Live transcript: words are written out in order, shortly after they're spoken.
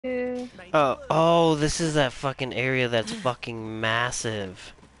Oh, this is that fucking area that's fucking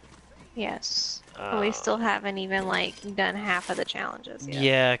massive. Yes. We still haven't even, like, done half of the challenges yet.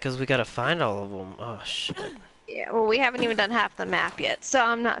 Yeah, because we gotta find all of them. Oh, shit. Yeah, well, we haven't even done half the map yet, so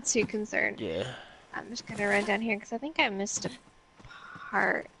I'm not too concerned. Yeah. I'm just gonna run down here because I think I missed a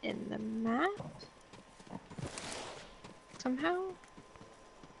part in the map somehow.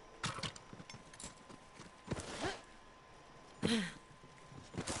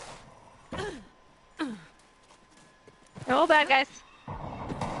 Oh, bad guys.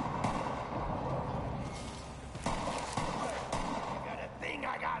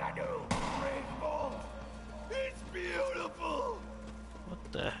 What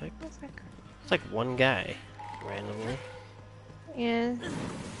the heck? It's like one guy, randomly. Yeah.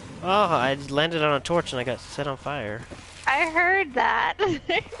 Oh, I landed on a torch and I got set on fire. I heard that.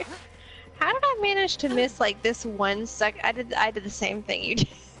 How did I manage to miss like this one I did the same thing you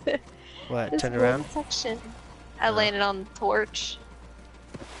did. What, This turned one around? section. I landed on the torch.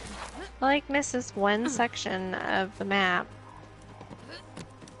 I like missed this one section of the map.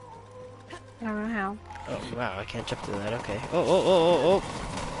 I don't know how. Oh, wow, I can't jump through that, okay. Oh.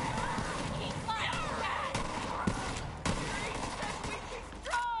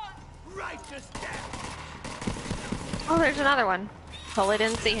 Oh, there's another one. Totally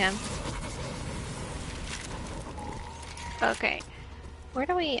didn't see him. Okay. Where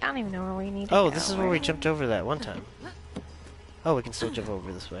do we... I don't even know where we need to go. Oh, this is where we jumped over that one time. Oh, we can still jump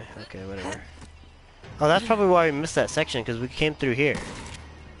over this way. Okay, whatever. Oh, that's probably why we missed that section, because we came through here.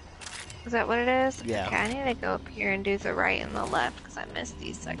 Is that what it is? Yeah. Okay, I need to go up here and do the right and the left, because I missed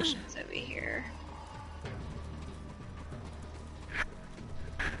these sections over here.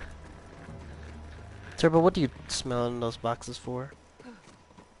 Turbo, what do you smell in those boxes for?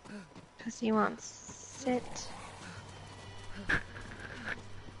 Because he wants sit.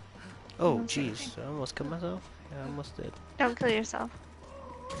 Oh, jeez. I almost killed myself? Yeah, I almost did. Don't kill yourself.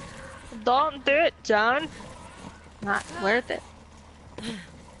 Don't do it, John. Not worth it.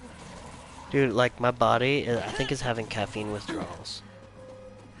 Dude, like, my body, I think, is having caffeine withdrawals.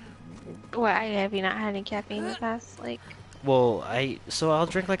 Why have you not had any caffeine in the past? Like, Well, so I'll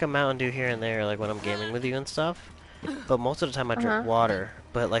drink, like, a Mountain Dew here and there, like, when I'm gaming with you and stuff. But most of the time I drink water.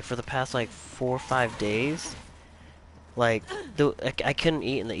 But, like, for the past, like, 4 or 5 days, like, I couldn't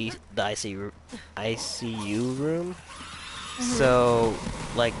eat in the ICU room. So,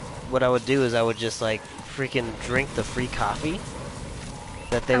 like, what I would do is I would just, like, freaking drink the free coffee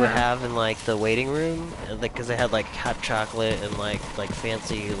that they would have in, like, the waiting room, because they had, like, hot chocolate and, like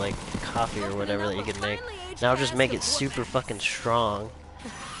fancy, like, coffee or whatever that you could make. And I would just make it super fucking strong.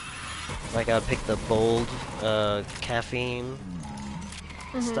 Like, I would pick the bold, caffeine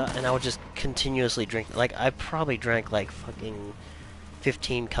stuff, and I would just continuously drink. Like, I probably drank, like, fucking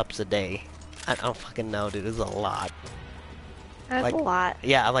 15 cups a day. I don't fucking know, dude. It's a lot. that's Like, a lot.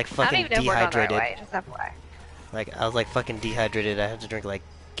 Yeah, I, like, fucking I don't even know if we're going the right dehydrated. way, just FYI. Like, I was, like, fucking dehydrated. I had to drink, like,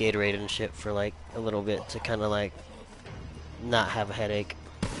 Gatorade and shit for, like, a little bit to kind of, like, not have a headache.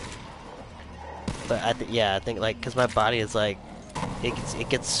 But, I think, like, because my body is, like, it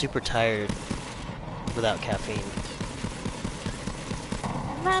gets super tired without caffeine.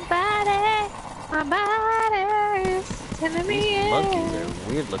 My body is telling me. These monkeys are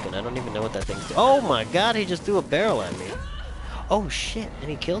weird looking. I don't even know what that thing's doing. Oh my god, he just threw a barrel at me. Oh shit, and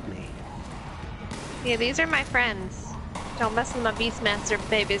he killed me. Yeah, these are my friends. Don't mess with my Beastmaster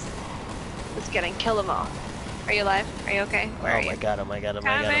babies. Let's get and kill them all. Are you alive? Are you okay? Where are you? I got him. Hold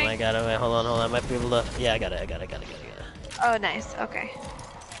on. I might be able to... Yeah, I got it. Oh, nice. Okay.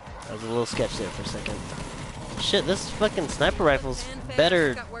 That was a little sketch there for a second. Shit, this fucking sniper rifle's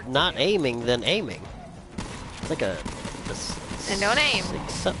better not aiming than aiming. It's like a... And don't aim.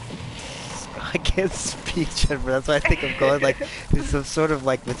 I can't speak, Jennifer. That's why I think I'm going like there's some sort of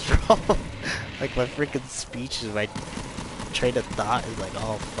like withdrawal. Like my freaking speech and my train of thought is like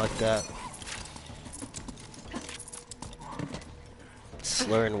all fucked up.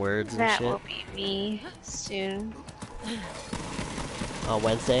 Slurring words and That shit. will be me soon. On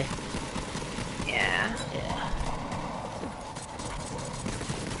Wednesday? Yeah. Yeah.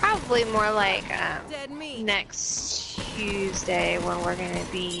 Probably more like next Tuesday when we're gonna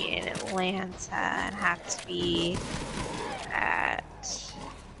be in Atlanta and have to be at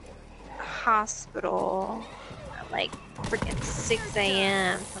hospital at like freaking 6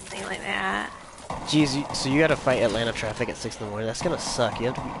 a.m. something like that. Jeez, so you gotta fight Atlanta traffic at 6 in the morning. That's gonna suck. You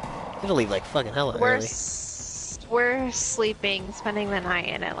have to leave like fucking hella early. We're spending the night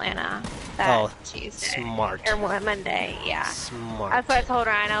in Atlanta that Tuesday. Smart. Or Monday, yeah. Smart. That's what I told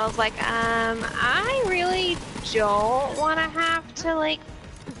Ryan. I was like, I really don't want to have to, like,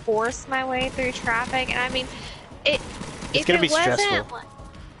 force my way through traffic. And I mean, It's if gonna it be wasn't, stressful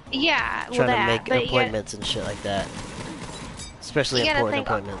yeah, well trying to that, make but appointments and shit like that. Especially you gotta important think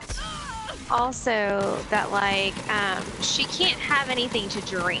appointments. also that like, she can't have anything to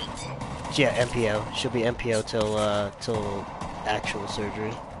drink. Yeah, MPO. She'll be MPO till actual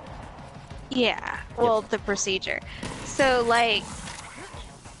surgery. Yeah, Yep. well, the procedure. So like,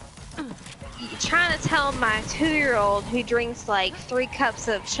 trying to tell my 2-year-old who drinks like 3 cups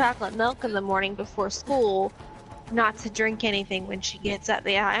of chocolate milk in the morning before school not to drink anything when she gets up.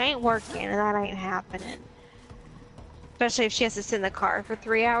 Yeah, I ain't working and that ain't happening. Especially if she has to sit in the car for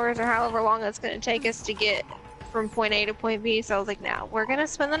 3 hours or however long it's going to take us to get from point A to point B. So I was like, no, we're going to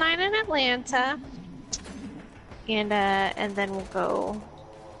spend the night in Atlanta and then we'll go.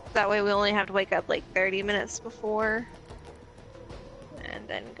 That way we only have to wake up like 30 minutes before and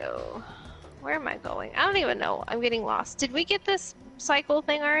then go. Where am I going? I don't even know. I'm getting lost. Did we get this cycle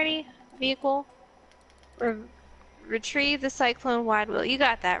thing already? Vehicle? Retrieve the cyclone wide wheel. You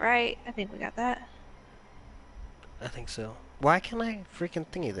got that, right? I think we got that. I think so. Why can't I freaking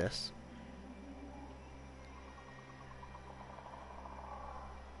thingy this?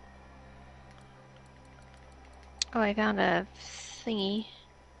 Oh, I found a thingy.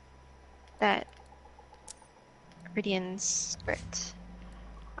 That Iridian script.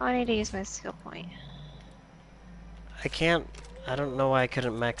 Oh, I need to use my skill point. I can't... I don't know why I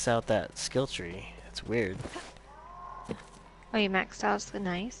couldn't max out that skill tree. It's weird. Oh, you maxed out, so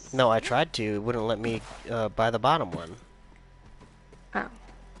nice. No, I tried to. It wouldn't let me buy the bottom one. Oh.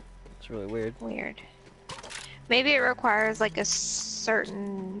 It's really weird. Weird. Maybe it requires like a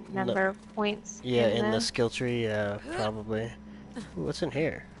certain number of points. Yeah, in the skill tree, probably. Ooh, what's in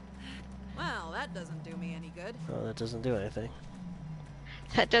here? Well, that doesn't do me any good. Oh, that doesn't do anything.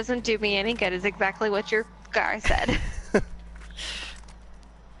 That doesn't do me any good is exactly what your guy said.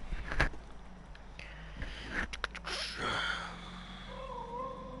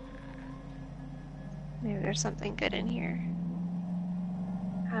 Maybe there's something good in here.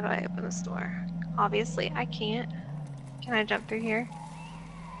 How do I open this door? Obviously, I can't. Can I jump through here?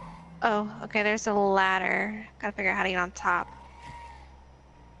 Oh, okay, there's a ladder. Gotta figure out how to get on top.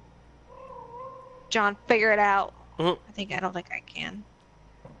 John, figure it out. Mhm. I don't think I can.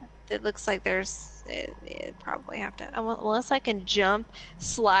 It looks like there's... It probably have to... Unless I can jump,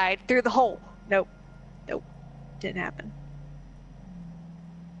 slide through the hole. Nope. Nope. Didn't happen.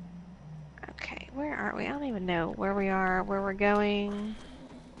 Okay, where are we? I don't even know where we are, where we're going.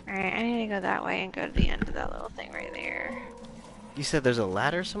 Alright, I need to go that way and go to the end of that little thing right there. You said there's a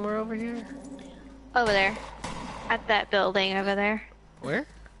ladder somewhere over here? Over there. At that building over there. Where?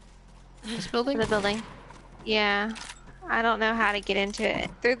 This building? The building. Yeah. I don't know how to get into it.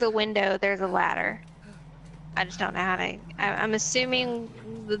 Through the window, there's a ladder. I just don't know how to... I'm assuming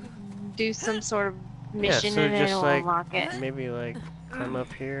do some sort of mission so and just it'll like, unlock it. maybe like, climb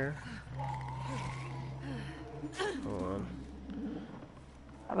up here. Hold on.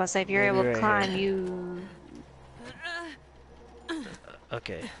 I was say, if you're Maybe able to right climb, here. you...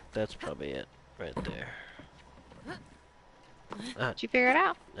 Okay, that's probably it, right there. Did you figure it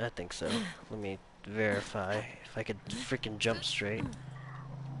out? I think so. Let me verify if I could freaking jump straight.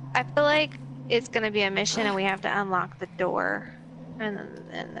 I feel like it's gonna be a mission and we have to unlock the door. And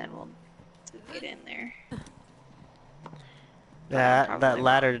then we'll get in there. That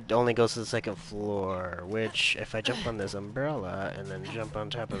ladder only goes to the second floor, which if I jump on this umbrella and then jump on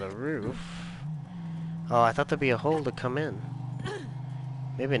top of the roof... Oh, I thought there'd be a hole to come in.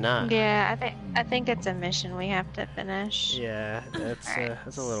 Maybe not. Yeah, I think it's a mission we have to finish. Yeah, that's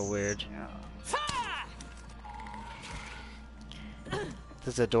a little weird.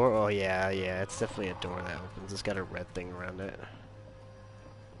 There's a door? Oh yeah, it's definitely a door that opens. It's got a red thing around it.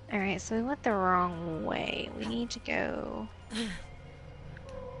 Alright, so we went the wrong way. We need to go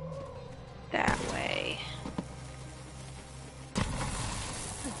that way.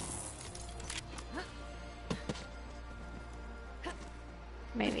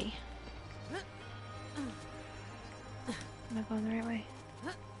 Maybe. Am I going the right way?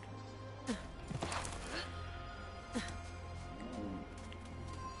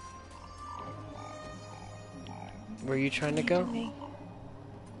 Where are you trying to go?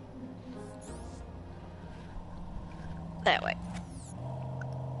 That way.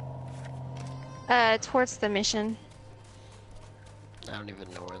 Towards the mission. I don't even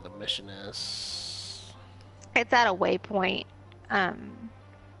know where the mission is. It's at a waypoint.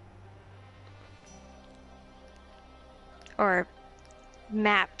 Or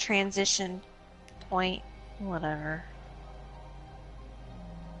map transition point, whatever.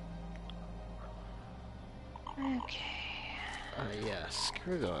 Okay. Yeah,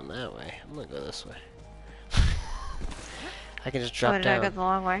 screw going that way. I'm gonna go this way. I can just Oh, drop did I go down. the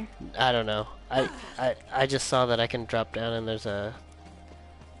long way? I don't know. I just saw that I can drop down and there's a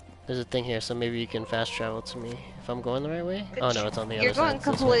thing here, so maybe you can fast travel to me if I'm going the right way. Oh no, it's on the You're other side. going It's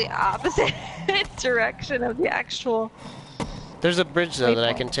this way. complete opposite direction of the actual There's a bridge though that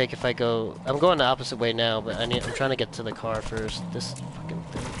I waypoint. can take if I go. I'm going the opposite way now, but I'm trying to get to the car first. This fucking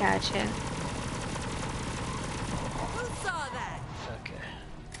thing. Gotcha. Who saw that? Okay.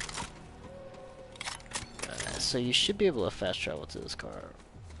 So you should be able to fast travel to this car.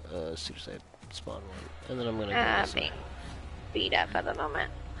 As soon as I spawn one, and then I'm gonna go this way. Being beat up at the moment.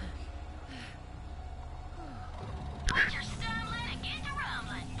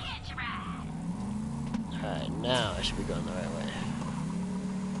 Alright, now I should be going the right way.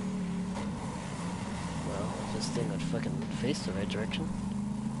 Well, if this thing would fucking face the right direction.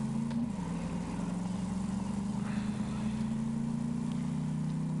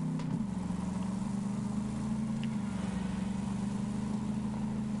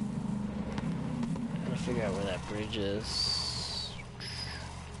 I'm trying to figure out where that bridge is.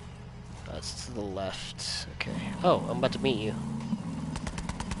 Oh, it's to the left. Okay. Oh, I'm about to meet you.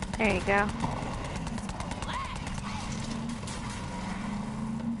 There you go.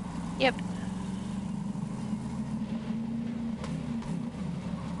 Yep.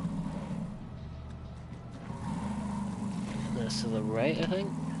 That's to the right, I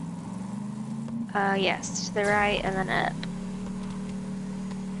think. Yes, to the right and then up.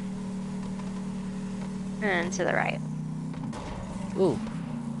 And to the right. Ooh.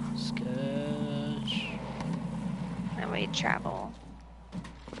 Sketch. And we travel.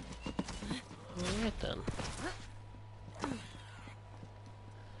 Alright then.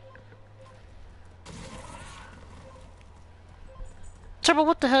 Turbo,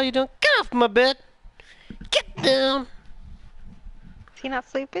 what the hell are you doing? Get off my bed! Get down! Does he not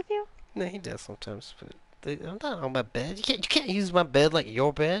sleep with you? No, he does sometimes, but I'm not on my bed. You can't use my bed like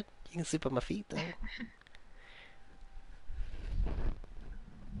your bed. You can sleep on my feet though.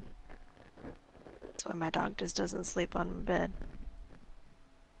 That's why my dog just doesn't sleep on my bed.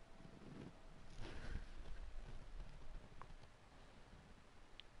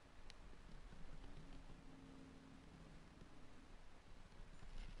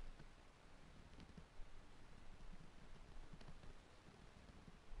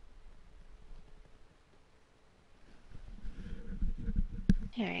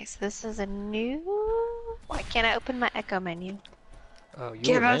 Alright, so this is a new... Why can't I open my Echo menu? Oh, you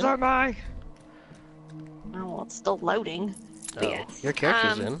Give were us in? our buy! Oh, well, it's still loading. But Oh, yes. your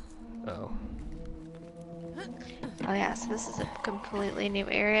character's in. Oh. Oh yeah, so this is a completely new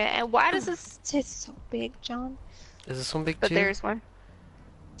area. And why does this taste so big, John? Is this one big But too? there's one.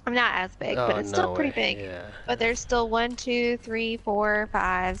 I'm not as big, Oh, but it's no still pretty way. big. Yeah. But there's still 1, 2, 3, 4,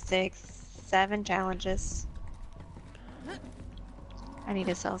 5, 6, 7 challenges. I need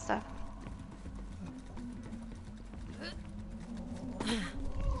to sell stuff.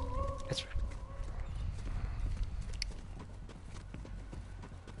 It's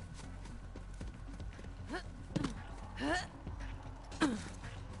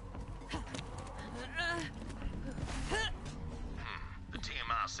The team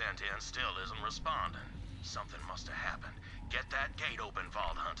I sent in still isn't responding. Something must have happened. Get that gate open,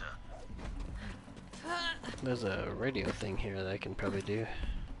 Vault Hunter. There's a radio thing here that I can probably do.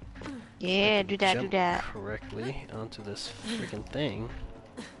 Yeah, I can do that, do jump that. correctly onto this freaking thing.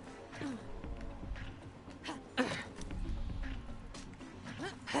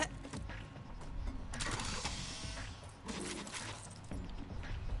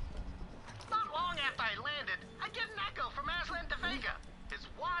 Not long after I landed, I get an echo from Aslan de Vega. His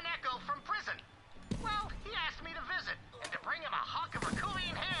one echo from prison. Well, he asked me to visit and to bring him a hunk of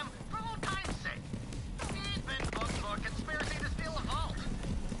Herculean ham for old time's sake. He'd been booked for a conspiracy to steal a vault.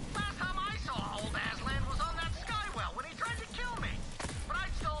 Last time I saw old Aslan was on that skywell when he tried to kill me. But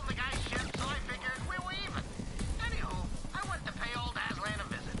I'd stolen the guy's ship, so I figured we were even. Anywho, I went to pay old Aslan a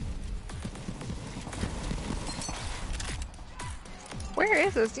visit. Where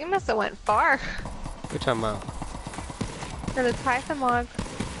is this? You must have went far. What are you talking about? For the Typhon log.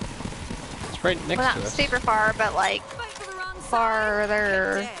 It's right next Well, to not us. super far, but like Fight for the wrong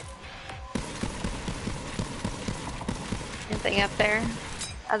farther. side. Anything up there?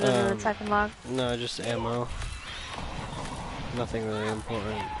 Other than the Um, Typhon log? No, just ammo. Nothing really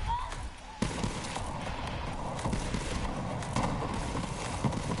important.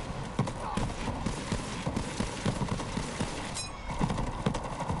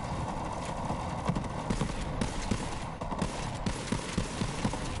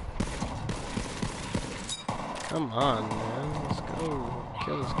 Come on, man. Let's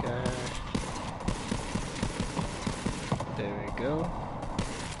Kill this guy. There we go.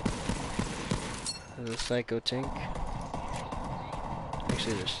 There's a psycho tank.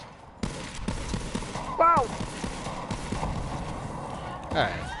 Actually, there's. Wow!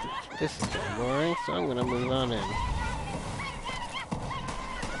 Alright. This is getting boring, so I'm gonna move on in.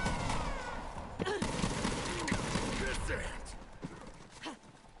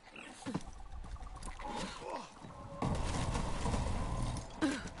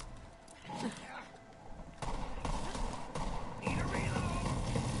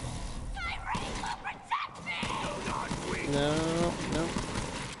 No, no.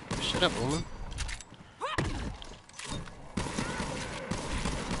 Shut up, woman.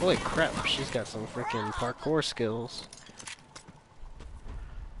 Holy crap, she's got some freaking parkour skills.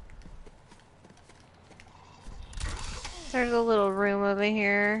 There's a little room over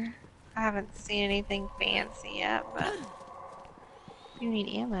here. I haven't seen anything fancy yet, but you need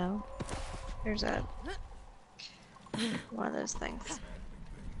ammo. There's a one of those things.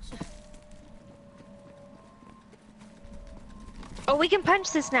 Oh, we can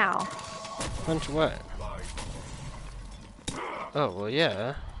punch this now. Punch what? Oh, well,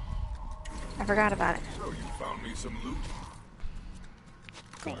 yeah. I forgot about it. So you found me some loot?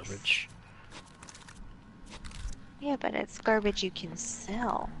 Garbage. Yeah, but it's garbage you can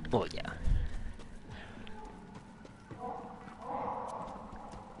sell. Well, yeah.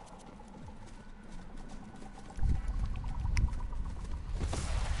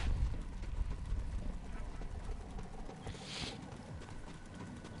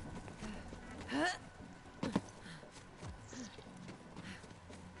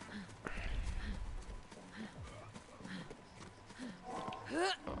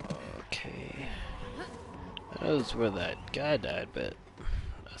 Okay. That was where that guy died, but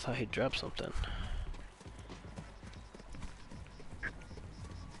I thought he dropped something.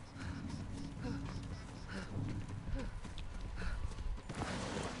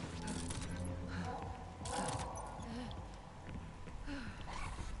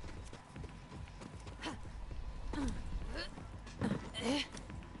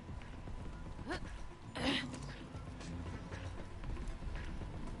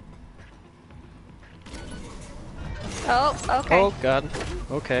 Oh, okay. Oh god.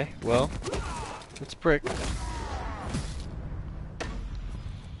 Okay, well, it's brick.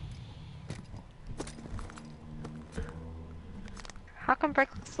 How come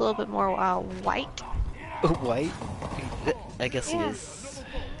brick looks a little bit more white? White? I guess he Yeah. is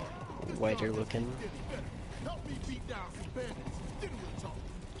whiter looking. Help me beat down some bandits. Then we'll talk.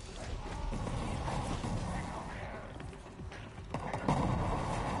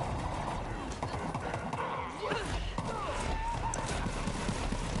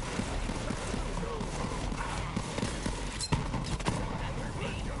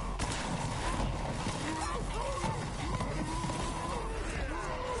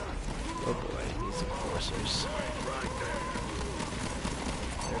 Oh boy, these enforcers.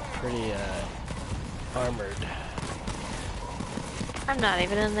 They're pretty, armored. I'm not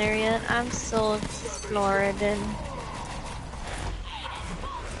even in there yet. I'm still exploring.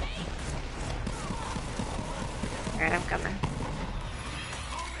 Alright, I'm coming.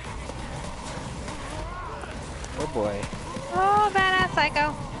 Oh boy. Oh, badass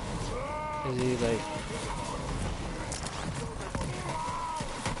psycho. Is he like...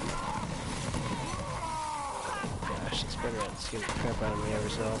 Gosh, this better not scare the crap out of me every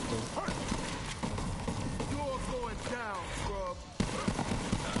so often. You're going down, scrub.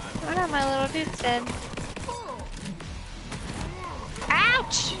 Oh no, my little dude's dead.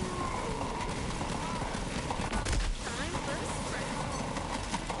 Ouch!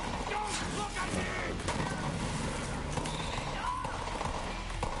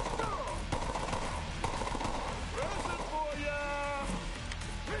 Present for ya.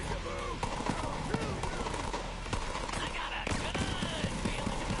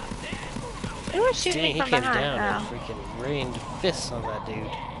 Who was shooting Dang, me he from came behind? down and Oh. freaking rained fists on that dude.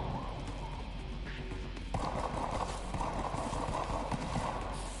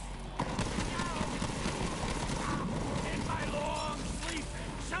 In my long sleep,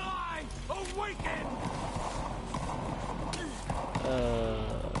 shall I awaken?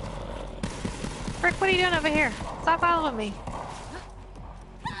 Frick, what are you doing over here? Stop following me.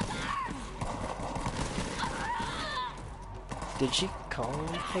 Did she call him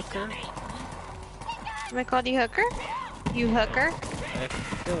hooker? Am I called you hooker? You hooker? I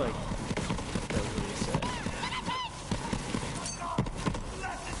feel like that's what he said.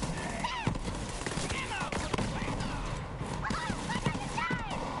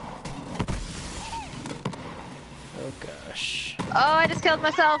 Oh gosh. I just killed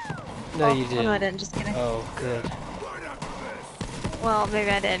myself. No, Oh, you oh no, I didn't. didn't. Just kidding. Oh, good. Right after this. Well, maybe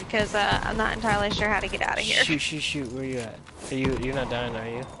I did, because I'm not entirely sure how to get out of here. Shoot, shoot, shoot. Where you at? You're not dying, are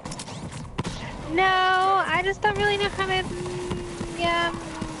you? No, I just don't really know how to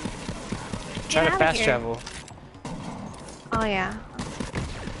Try get to out of fast here. travel. Oh yeah.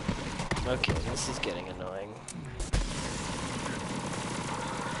 Okay, this is getting annoying.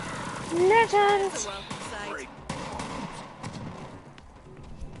 Legend! It's a welcome sight.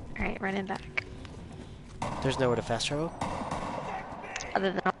 Alright, running back. There's nowhere to fast travel?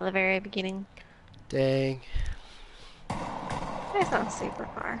 Other than the very beginning. Dang. It's not super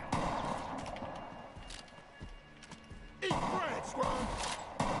far. Eat bread, scrub.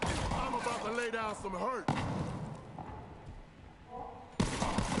 I'm about to lay down some hurt.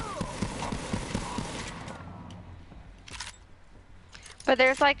 But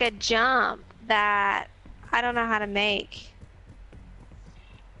there's like a jump that I don't know how to make.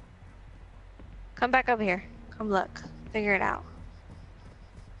 Come back over here. Come look. Figure it out.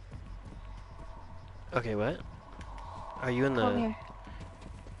 Okay, what? Are you in Come over the... here.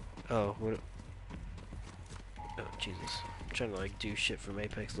 Oh, what... Oh, Jesus. I'm trying to, like, do shit from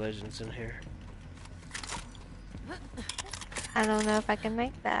Apex Legends in here. I don't know if I can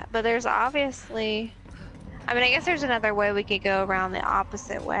make that. But there's obviously... I mean, I guess there's another way we could go around the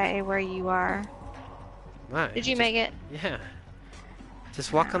opposite way where you are. Why? Did you make it? Yeah.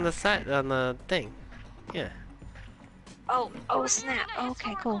 Just walk on the side, on the thing. Yeah. Oh snap.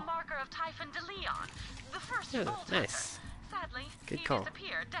 Okay, cool. Marker of Typhon de Leon, the first Yeah, Vault nice. Hunter. Sadly, Good he call.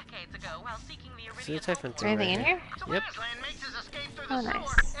 disappeared decades ago while seeking the See the Iridian Typhon Vault. thing Anything right in here? here? So Yep. Aslan makes his escape through Oh, the nice.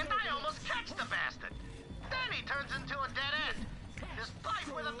 sewer, and I almost catch the bastard. Then he turns into a dead end. This pipe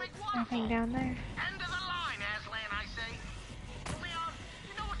with a big Nothing waterfall. down there. End of the line, Aslan, I say. Leon,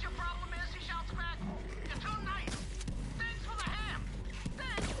 you know what your problem is? He shouts back. You're too nice. Thanks for the ham.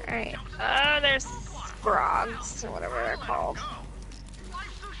 Then Alright. Oh, there's frogs or whatever they're called. go.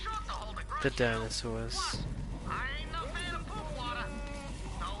 Life's too short to hold a grudge. The dinosaurs. I ain't no fan of poop water,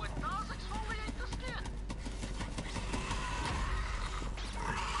 though it does exfoliate the skin.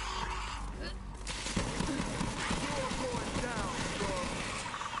 You're going down,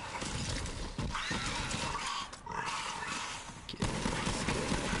 scrub.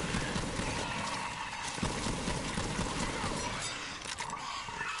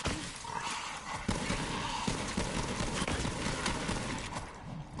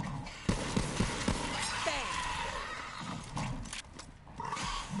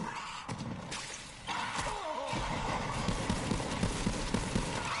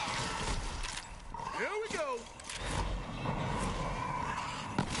 Here we go.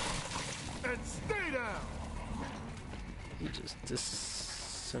 And stay down. He just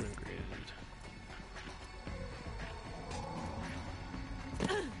disintegrated.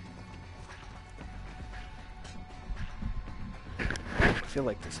 I feel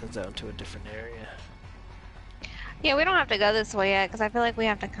like this heads out into a different area. Yeah, we don't have to go this way yet, because I feel like we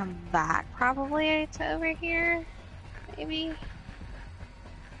have to come back probably to over here. Maybe.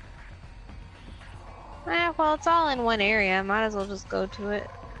 Well, it's all in one area. Might as well just go to it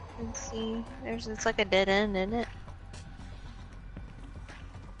and see. It's like a dead end, isn't it?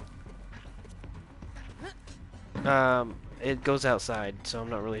 It goes outside, so I'm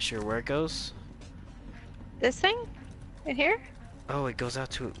not really sure where it goes. This thing? Right here? Oh, it goes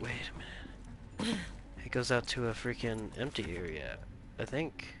out to... Wait a minute. It goes out to a freaking empty area, I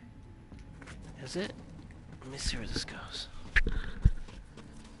think. Is it? Let me see where this goes.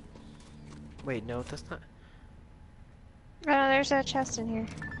 Wait, no, that's not... Oh, there's a chest in here.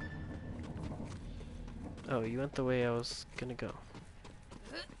 Oh, you went the way I was gonna go.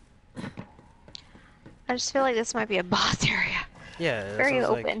 I just feel like this might be a boss area. Yeah, that Very sounds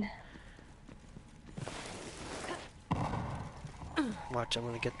like- open. Watch, I'm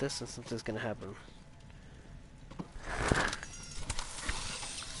gonna get this and something's gonna happen.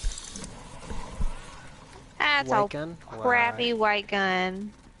 That's White a gun? crappy white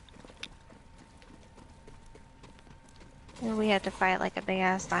gun. And we had to fight like a big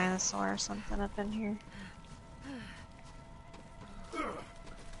ass dinosaur or something up in here.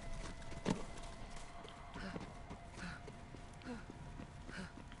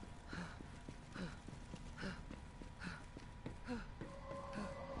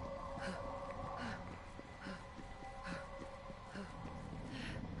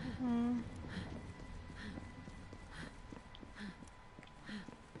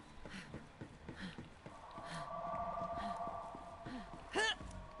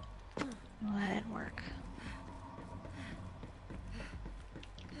 Well, that didn't work.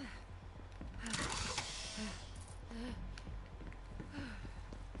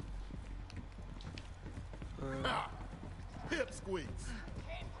 Ha! Hip squeaks.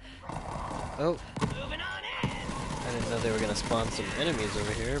 Oh. I didn't know they were gonna spawn some enemies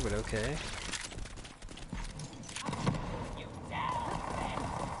over here, but okay.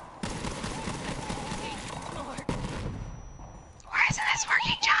 Why isn't this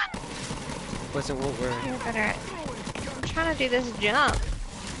working, John? Wasn't what we're... You're better at... I'm trying to do this jump.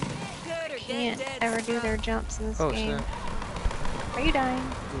 Good or Can't dead, ever do their jumps in this Oh, game. snap. Are you dying?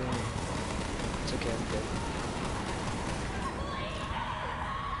 Yeah. It's okay, I'm good.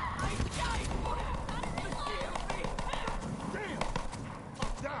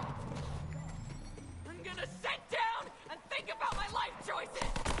 Down. I'm gonna sit down and think about my life choices.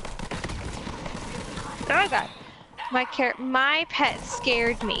 Oh god. My pet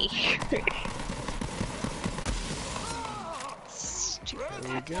scared me. Stupid.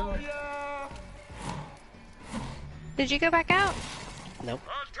 There we go. Did you go back out? Nope.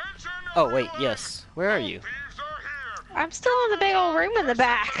 Oh, wait, yes. Where are you? I'm still in the big old room in the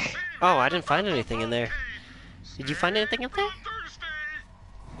back. Oh, I didn't find anything in there. Did you find anything up there?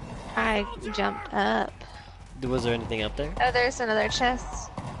 I jumped up. Was there anything up there? Oh, there's another chest.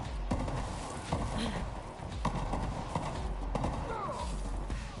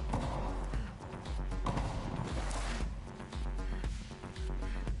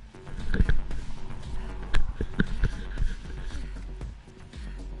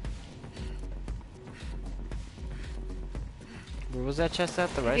 Where was that chest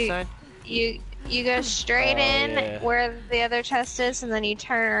at? The right side? You go straight Oh, in yeah. where the other chest is, and then you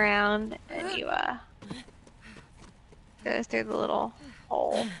turn around and you go through the little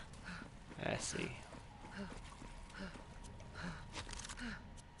hole. I see.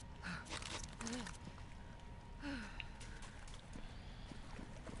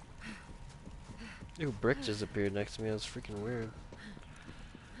 Ooh, Brick just appeared next to me. That was freaking weird.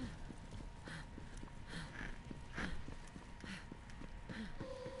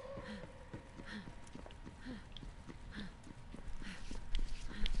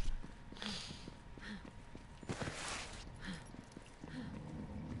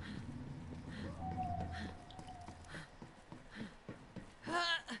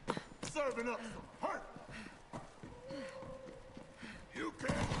 Serving up some hurt. You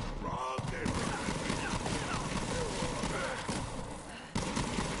can't rob this.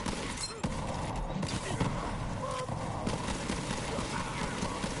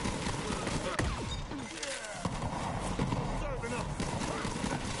 Serving up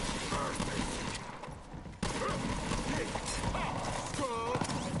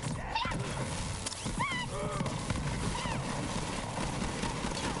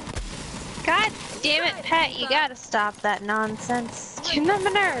God damn it, Pet, you gotta stop that nonsense. Getting on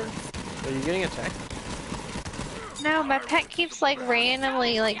my nerves. Are you getting attacked? No, my pet keeps like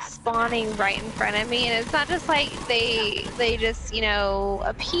randomly like spawning right in front of me, and it's not just like they just, you know,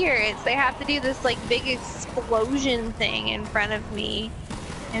 appear. It's they have to do this like big explosion thing in front of me,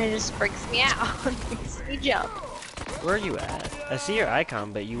 and it just freaks me out. It makes me jump. Where are you at? I see your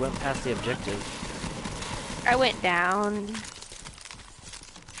icon, but you went past the objective. I went down.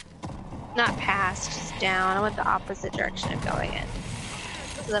 Not past, just down. I went the opposite direction of going in,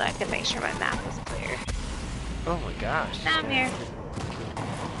 so that I could make sure my map was clear. Oh my gosh. Now I'm here.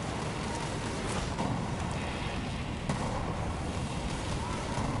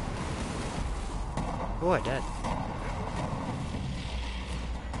 Oh, I died.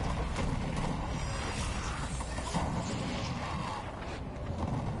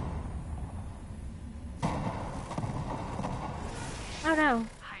 Oh no.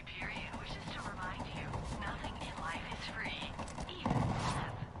 Hyperion wishes to remind you, nothing in life is free, even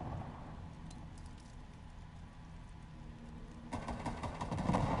death.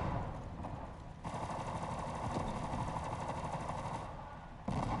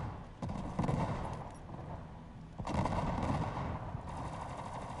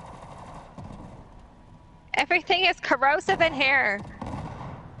 Everything is corrosive in here.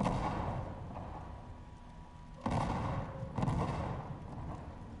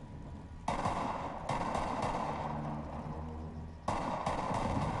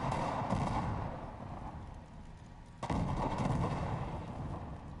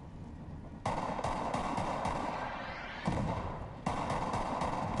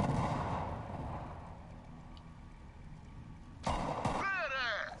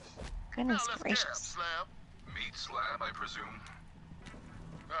 Goodness gracious. slab. Meat slab, I presume.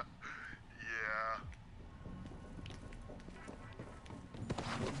 Yeah.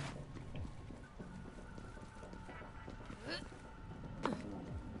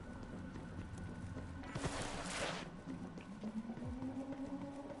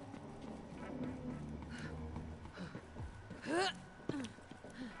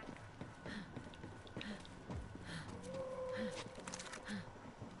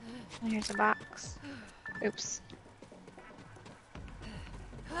 Here's a box. Oops.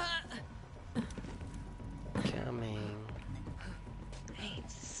 Coming. I hate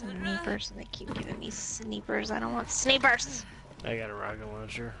sneepers, and they keep giving me sneepers. I don't want sneepers. I got a rocket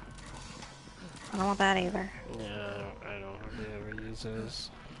launcher. I don't want that either. Yeah, I don't hardly ever use those.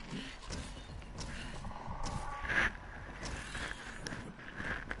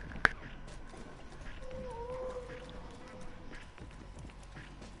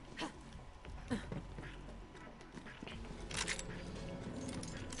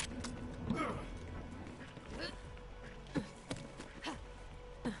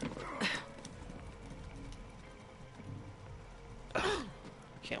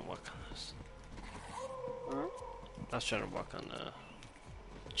 Can't walk on this. I was trying to walk on the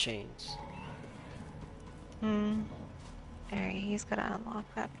chains. Alright, he's gonna unlock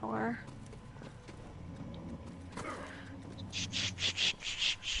that door.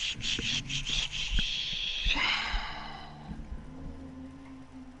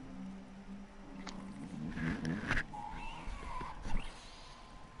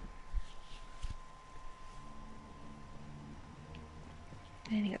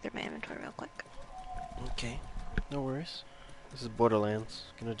 I need to go through my inventory real quick. Okay, no worries. This is Borderlands.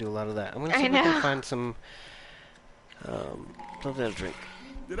 Gonna do a lot of that. I'm gonna see I if I can know. find some something to drink.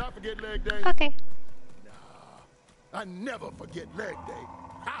 Did I forget leg day? Okay. I never forget leg day.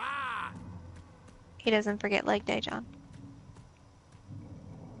 Ha ha! He doesn't forget leg day, John.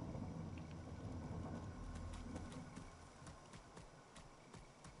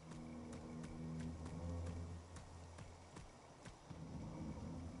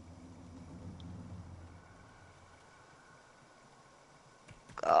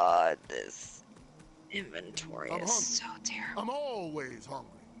 God, this inventory I'm is hungry. so terrible. I'm always hungry.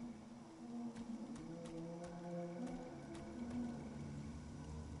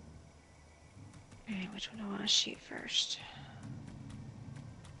 Alright, which one do I want to shoot first?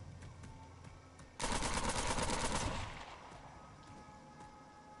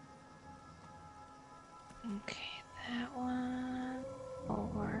 Okay, that one.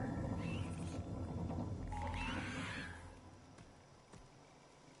 Or...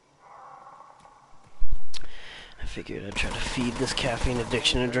 I figured I'd try to feed this caffeine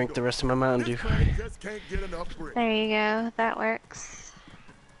addiction and drink the rest of my Mountain Dew. This planet just can't get enough brick. There you go, that works.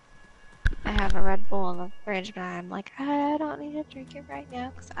 I have a Red Bull in the fridge, but I'm like, I don't need to drink it right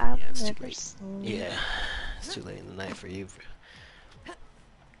now because I will Yeah, it's too never late. sleep. Yeah, it's too late in the night for you.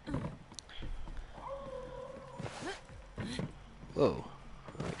 Whoa,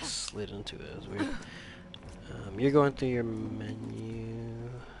 I slid into it. That was weird. You're going through your menu.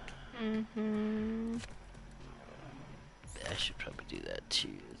 Mm-hmm. I should probably do that too.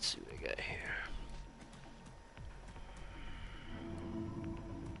 Let's see what I got here.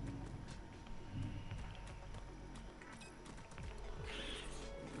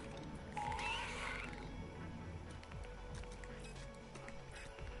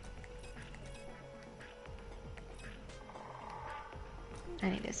 I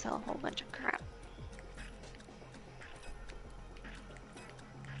need to sell a whole bunch of crap.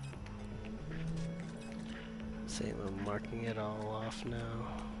 Same, I'm marking it all off now.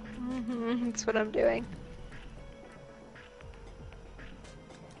 Mm-hmm. That's what I'm doing.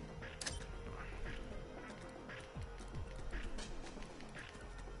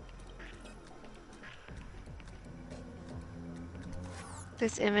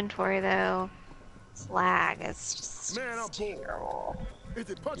 This inventory, though, this lag is just Man, I'm bored. terrible. Is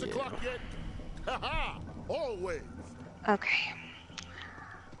it punch Yeah. o'clock yet? Ha ha! Always. Okay.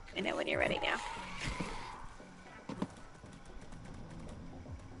 I know when you're ready now.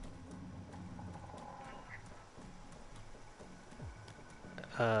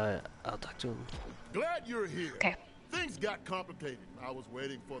 I'll talk to him. Glad you're here. Okay. Things got complicated. I was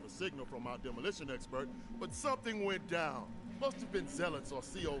waiting for the signal from our demolition expert, but something went down. Must have been zealots or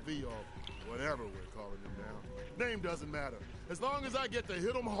COV or whatever we're calling them now. Name doesn't matter. As long as I get to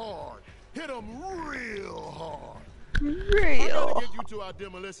hit them hard. Hit them real hard. I gotta get you to our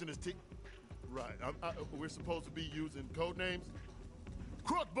demolitionist team. Right. We're supposed to be using code names.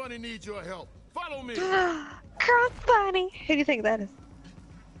 Crook Bunny needs your help. Follow me. Croc Bunny! Who do you think that is?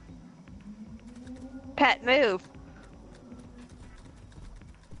 Pet, move.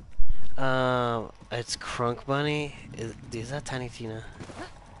 It's Crunk Bunny. Is that Tiny Tina?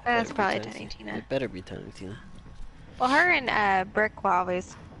 That's Better be probably Tiny Tina. It better be Tiny Tina. Well, her and Brick will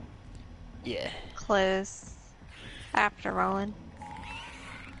always Yeah. close after rolling.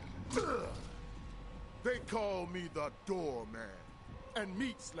 They They call me the doorman. And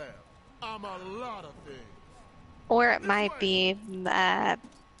meat slab. I'm a lot of things. Or it might be,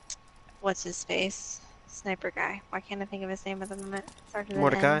 what's his face? Sniper guy. Why can't I think of his name at the moment? Starts with an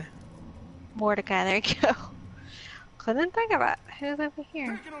Mordecai? N. Mordecai, there you go. Couldn't think of it. Who's over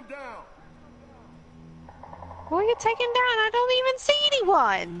here? Taking them down. Who are you taking down? I don't even see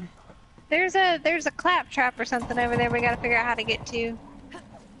anyone. There's a clap trap or something over there we gotta figure out how to get to.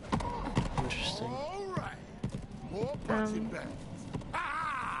 Interesting. All right. More punching bags.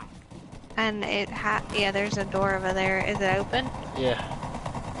 Ah! And yeah, there's a door over there. Is it open? Yeah.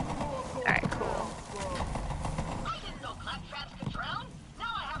 Alright, cool. I didn't know claptraps could drown. Now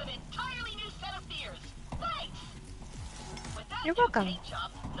I have an entirely new set of fears. Thanks. With that You're new welcome. paint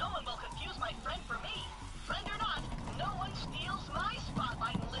job, no one will confuse my friend for me. Friend or not, no one steals my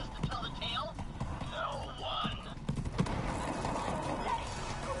spotlight and lives to tell the tale. No one.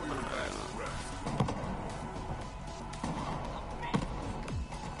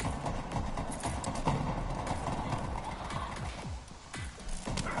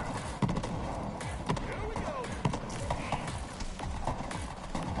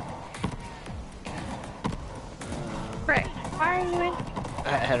 Right. Why are you in?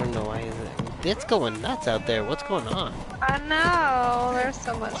 I don't know why is it. It's going nuts out there. What's going on? I know. There's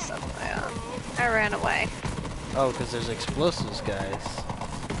so much stuff going on. I ran away. Oh, because there's explosives, guys.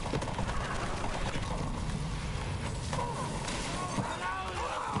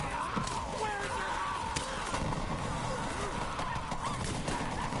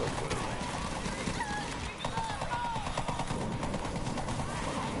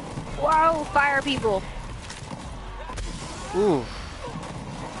 Whoa, fire people. Ooh.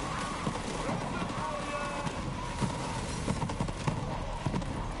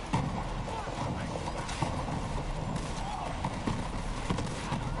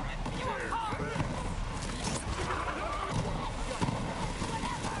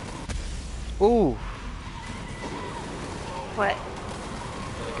 Ooh. What?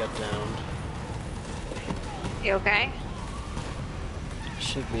 I got downed. You okay?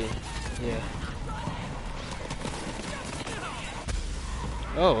 Should be. Yeah.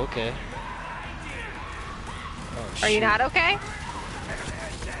 Oh, okay. Oh, Are you shoot. not okay?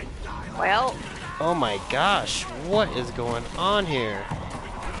 Well, Oh my gosh, what is going on here?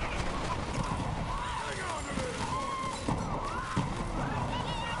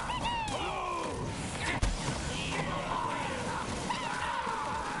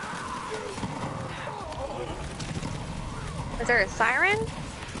 is there a siren?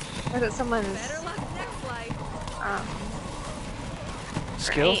 Or is it someone's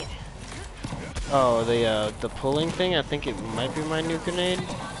Skill? grenade? Oh, the pulling thing? I think it might be my new grenade.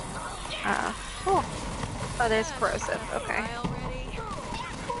 Cool. Oh, there's corrosive. Okay.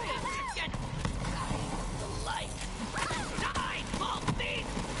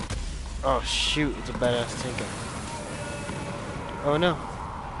 Oh shoot, it's a badass tinker. Oh no.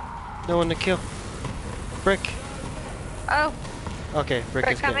 No one to kill. Brick. Oh, Okay, Brick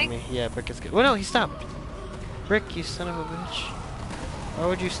Brick is getting coming? me. Yeah, Brick is getting. Oh no, he stopped. Brick, you son of a bitch. Why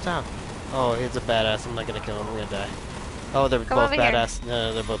would you stop? Oh, it's a badass. I'm not gonna kill him. I'm gonna die. Oh, they're Come both over here. badass.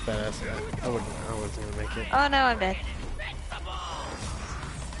 No, they're both badass. I wasn't gonna make it. oh no, I'm dead.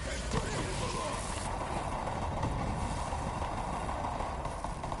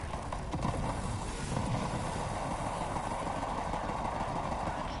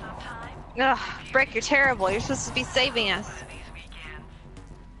 Sometime Ugh, Brick, you're terrible. You're supposed to be saving us. these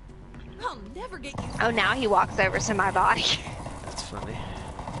weekends. I'll never get you. Oh, now he walks over to my body. That's funny.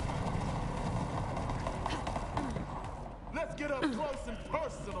 Let's get up close and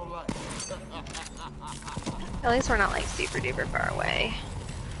personal like. At least we're not like super duper far away.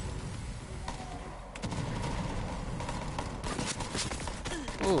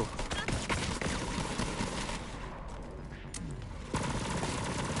 Ooh.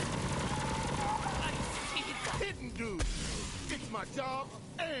 Hidden dude. Fix my job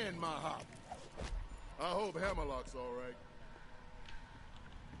and my hobby. I hope Hammerlock's all right.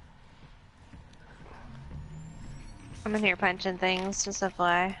 I'm in here punching things, just a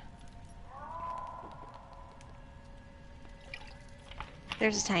fly.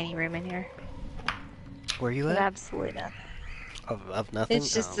 There's a tiny room in here. Where you With at? absolutely nothing. Of nothing?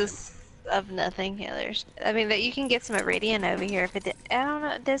 It's just Oh, this of nothing. Yeah, there's. I mean, that you can get some iridium over here if it. I don't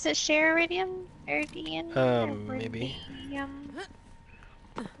know. Does it share iridium? Iridium? Maybe. Iridium?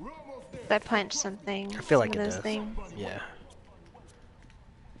 I punched something. I feel like some it of those does. things. Yeah.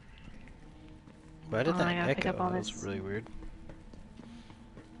 Why did Oh, that I gotta pick echo? up all That was this. really weird.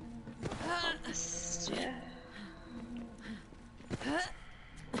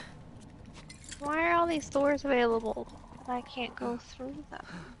 Why are all these doors available? But I can't go through them.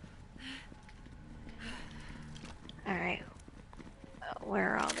 Alright.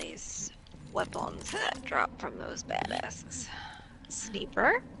 Where are all these weapons that drop from those badasses?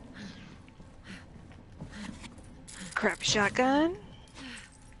 Sniper. Crap shotgun.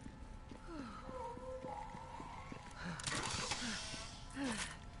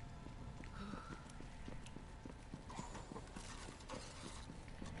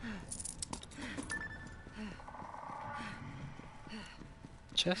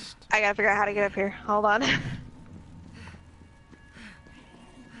 Chest. I gotta figure out how to get up here. Hold on.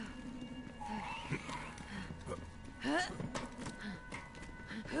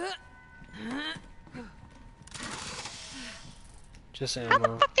 Just How the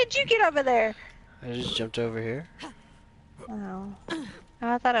ammo. fuck did you get over there? I just jumped over here. Oh. Oh,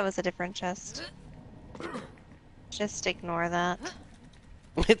 I thought it was a different chest. Just ignore that.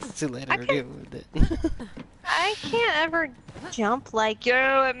 It's too late. I I already can't- moved it. I can't ever jump like you.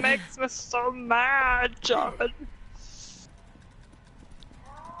 It makes me so mad, John.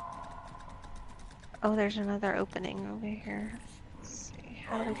 Oh, there's another opening over here. Let's see.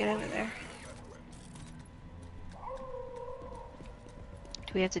 How do we get over there?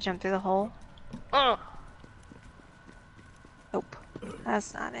 Do we have to jump through the hole? Oh! Nope.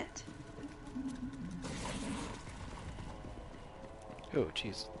 That's not it. Oh,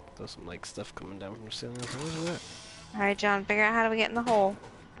 jeez. There's some like stuff coming down from the ceiling. What is that? Alright, John, figure out how do we get in the hole.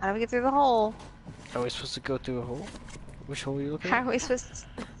 How do we get through the hole? Are we supposed to go through a hole? Which hole are you looking How at? are we supposed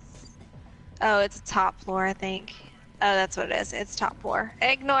to... Oh, it's a top floor, I think. Oh, that's what it is. It's top floor.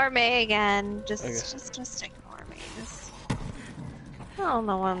 Ignore me again. Just ignore me. Just... I don't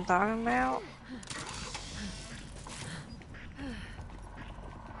know what I'm talking about.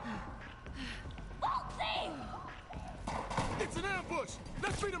 It's an ambush!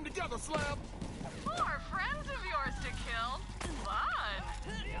 Let's beat them together, Slab! More friends of yours to kill? Fun!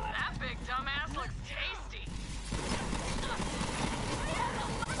 That big dumbass looks tasty!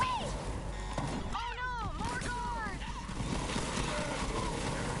 Oh no! More guards!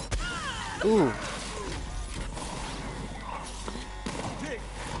 Ooh. Tick,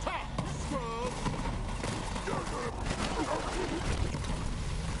 tock, scrub!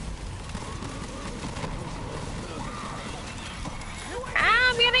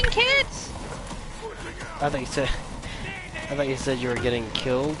 I'm getting kids! I thought you said you were getting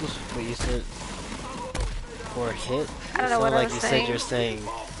killed, but you said or hit. I don't know It what sounded I like was you saying. said you're saying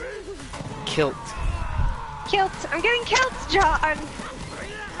kilt. Kilt! I'm getting kilt, John!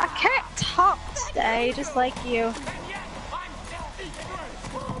 I can't talk today, just like you.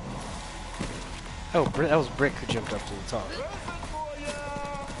 Oh, that was Brick who jumped up to the top.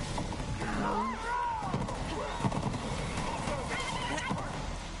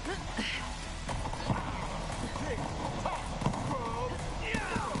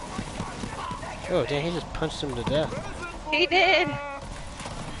 Oh, dang, he just punched him to death. He did!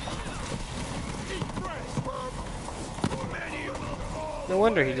 No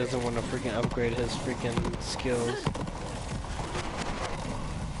wonder he doesn't want to freaking upgrade his freaking skills.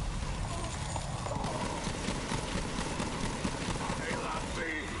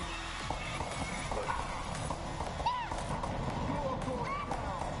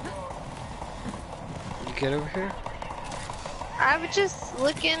 You get over here? I was just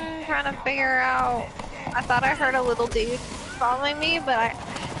looking, trying to figure out. I thought I heard a little dude following me, but I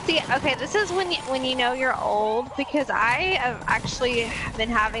see. Okay, this is when you know you're old, because I have actually been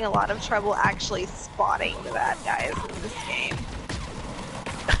having a lot of trouble actually spotting the bad guys in this game.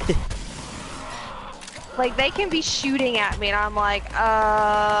 Like they can be shooting at me, and I'm like,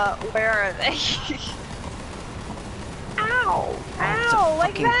 where are they? Ow! It's a Ow!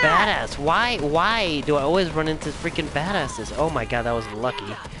 Like fucking that! badass. Why do I always run into freaking badasses? Oh my god, that was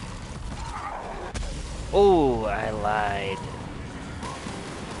lucky. Oh, I lied.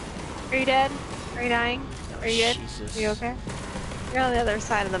 Are you dead? Are you dying? Are you good? Jesus. Are you okay? You're on the other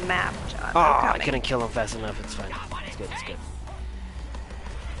side of the map, John. Oh, I'm I coming. couldn't kill him fast enough. It's fine. It's good. It's good.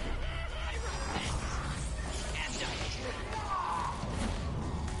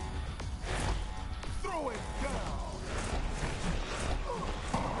 Throw it down!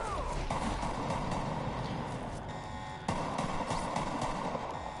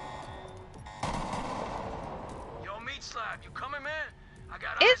 Yo, Meat Slab, you coming, man? I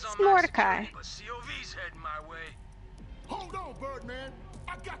got It's eyes on Mordecai. my security, but COV's heading my way. Hold on, Birdman!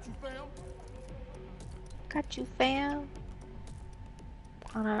 I got you, fam! Got you, fam.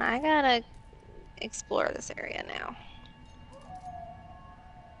 Hold on, I gotta explore this area now.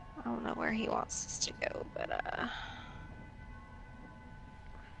 I don't know where he wants us to go, but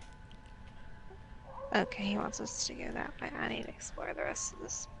Okay, he wants us to go that way. I need to explore the rest of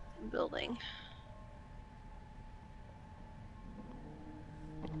this building.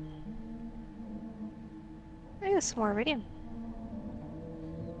 There's some more iridium.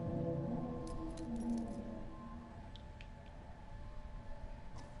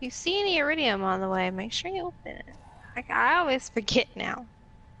 If you see any iridium on the way, make sure you open it. Like, I always forget now.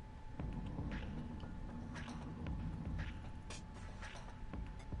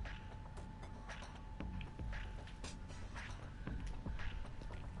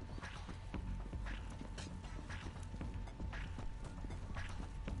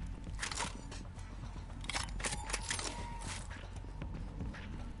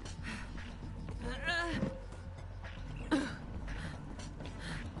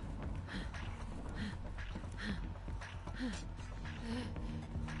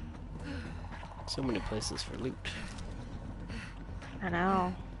 So many places for loot. I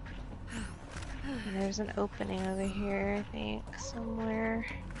know. And there's an opening over here, I think, somewhere.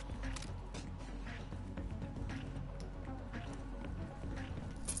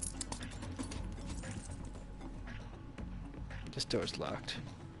 This door's locked.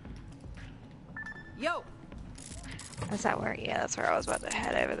 Yo! Is that where? Yeah, that's where I was about to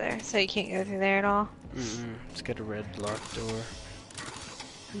head over there. So you can't go through there at all? It's got a red locked door.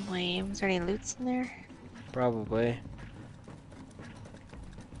 Lame. Is there any loots in there? Probably.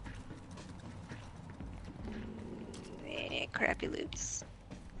 Crappy loots.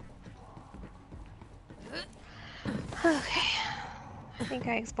 Okay. I think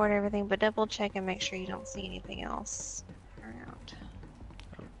I explored everything, but double check and make sure you don't see anything else around.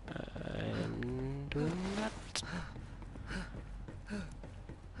 I'm doing that.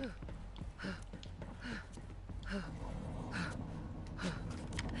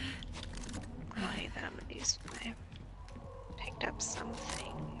 Oh, hey, that I'm gonna use my... Picked up some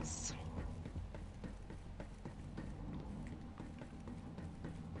things.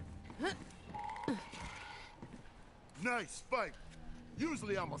 Nice fight.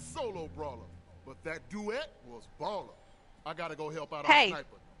 Usually I'm a solo brawler, but that duet was baller. I gotta go help out our Hey,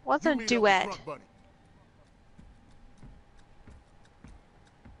 sniper. what's You a meet up with duet? Drunk Bunny.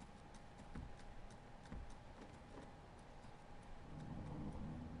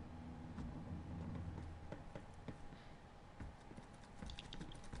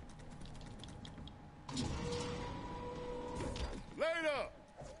 Later.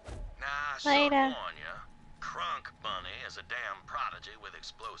 Now, I should Later. warn ya. Crunk Bunny is a damn prodigy with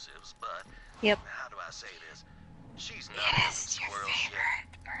explosives, but Yep. how do I say this? She's not Yes, your squirrel shit.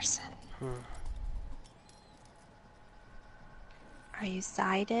 favorite person. Are you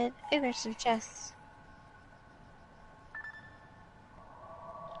sided? Oh, there's some chests.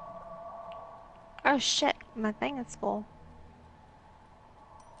 Oh shit, my thing is full.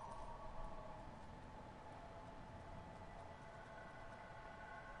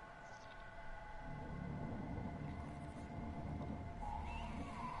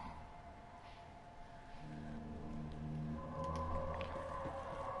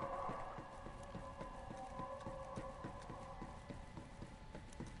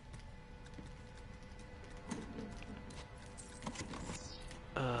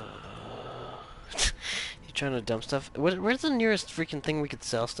 You trying to dump stuff? Where's the nearest freaking thing we could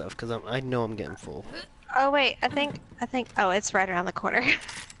sell stuff? Cause I know I'm getting full. Oh wait, I think, oh, it's right around the corner.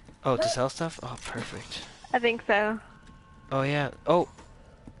 Oh, to sell stuff? Oh, perfect. I think so. Oh yeah. Oh,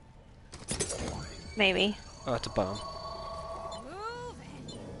 Maybe. oh, it's a bomb. Move and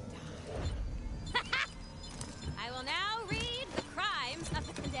die. I will now read the crimes of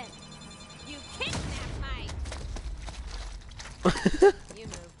the condemned. You kidnapped my... You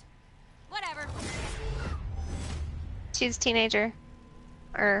moved. Whatever. She's a teenager.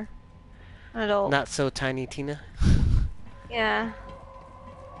 Or an adult. Not so tiny, Tina. Yeah.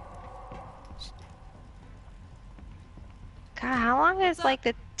 God, how long is like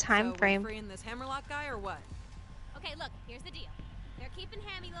the time So frame? we're freeing this hammerlock guy or what? Okay, look, here's the deal. They're keeping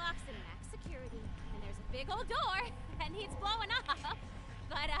hammy locks in max security, and there's a big old door that needs blowing up.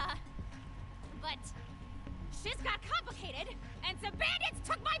 But shit's got complicated, and some bandits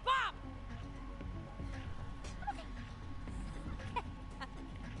took my bomb! Okay.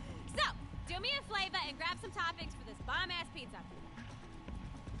 So, do me a favor and grab some toppings for this bomb-ass pizza.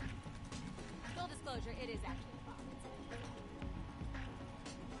 Full disclosure, it is actually a bomb.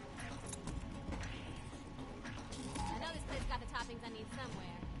 I know this place got the toppings I need somewhere.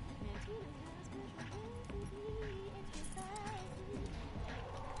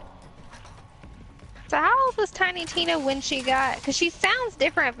 So how old was Tiny Tina when she got? Because she sounds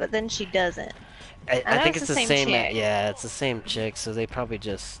different, but then she doesn't. I know think it's it's the the same same. chick. Yeah, it's the same chick. So they probably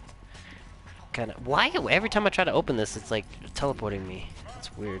just kind of... Why? Every time I try to open this, it's like teleporting me.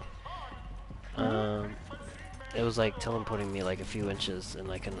 It's weird. It was like teleporting me like a few inches, and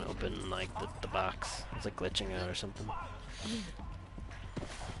I couldn't open like the box. It's like glitching out or something.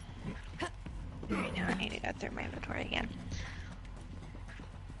 Now I need to go through my inventory again.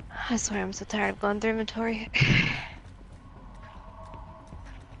 I swear I'm so tired of going through inventory.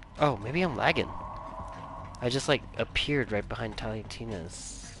 Oh, maybe I'm lagging. I just like appeared right behind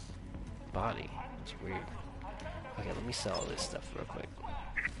Tina's body. It's weird. Okay, let me sell all this stuff real quick.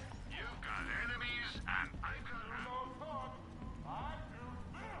 You've got enemies, and I've got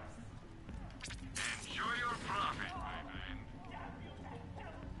enjoy your profit, my man.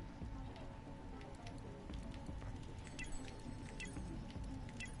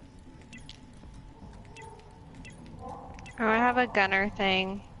 Oh, I have a gunner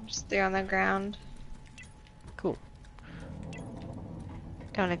thing. Just threw on the ground. Cool.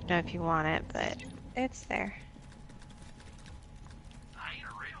 Don't even know if you want it, but it's there. I ain't a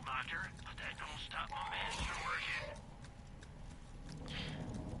real hunter, but that don't stop my man from working.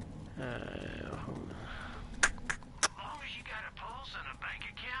 As long as you got a pulse and a bank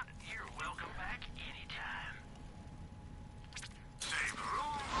account, you're welcome back anytime. Save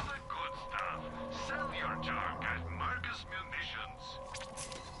room for the good stuff. Sell your junk at Marcus Munitions.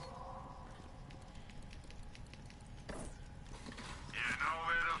 You know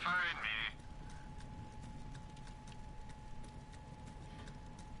where to find me.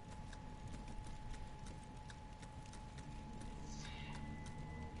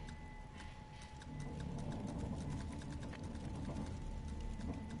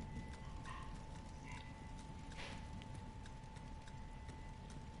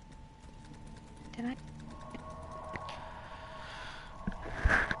 Did I?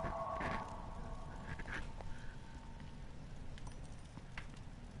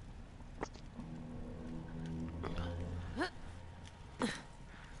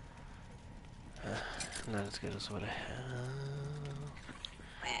 Not as good as what I have.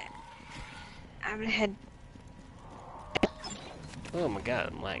 I'm gonna head. Oh my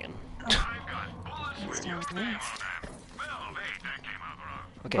god, I'm lagging. It's down the list.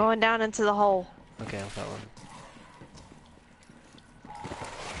 Okay. Going down into the hole. Okay, I found one.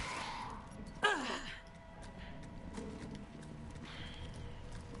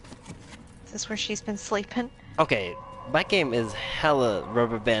 Is this where she's been sleeping? Okay, my game is hella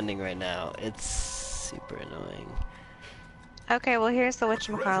rubber banding right now. It's super annoying. Okay, well here's the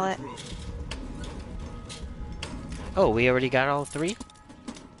whatchamacallit. Oh, we already got all three?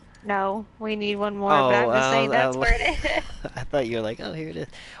 No, we need one more, but I'm just saying that's where it is. I thought you were like, oh, here it is.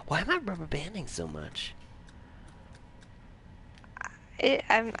 Why am I rubber banding so much? I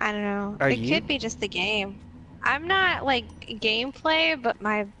don't know. Are it you? could be just the game. I'm not like gameplay, but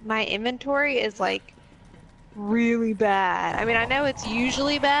my inventory is like really bad. I mean, I know it's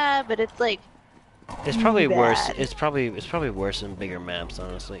usually bad, but it's like It's probably bad. worse. It's probably worse in bigger maps,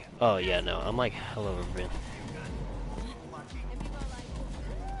 honestly. Oh yeah, no, I'm like hella rubber banding.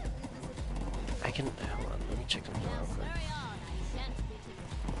 I can. Hold on, let me check something real quick. Very odd. Shan't be too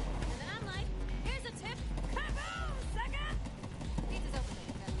long. And then I'm like, here's a tip. Kaboom, sucker! Pizza's open.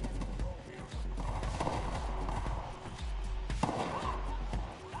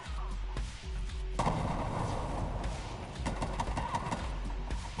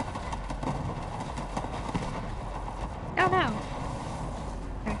 Oh no.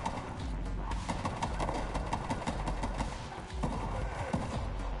 Okay.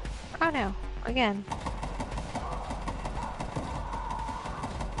 Oh no. Again.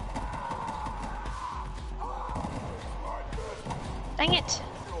 Dang it.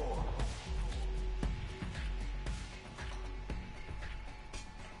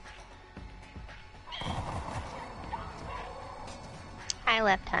 I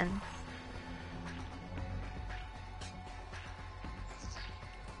left tons.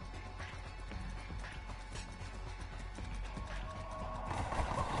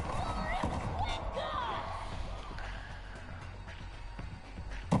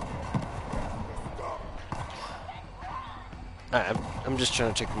 Alright, I'm just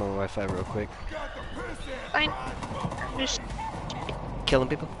trying to check my Wi-Fi real quick. Fine. I'm just Killing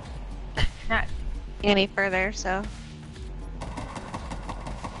people? not any further, so.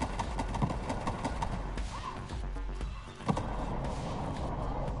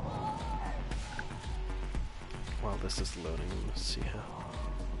 While this is loading, let's see how.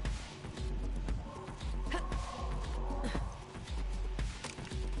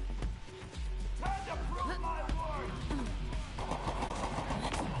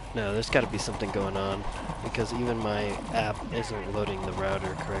 No, there's got to be something going on because even my app isn't loading the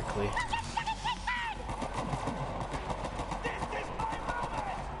router correctly.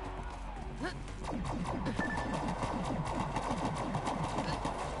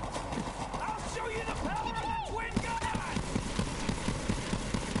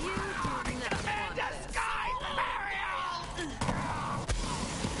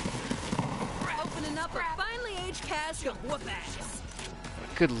 Whoop ass.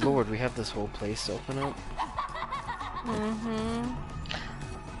 Good lord, we have this whole place open up. Mm-hmm.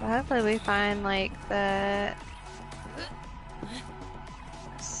 Well, hopefully we find, like, the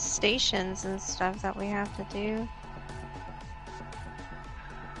stations and stuff that we have to do.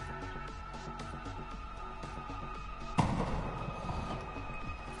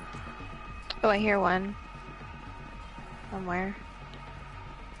 Oh, I hear one. Somewhere.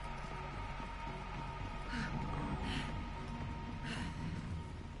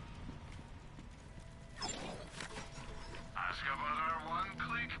 Ask about our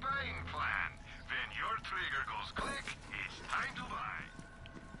one-click buying plan. When your trigger goes click, it's time to buy.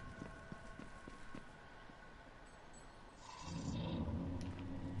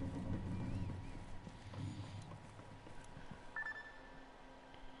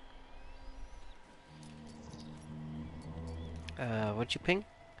 What'd you ping?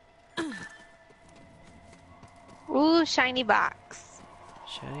 Ooh, shiny box.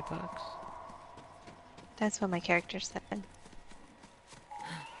 Shiny box? That's what my character said.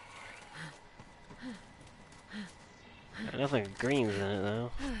 Nothing green's in it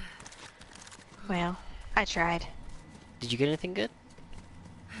though. Well, I tried. Did you get anything good?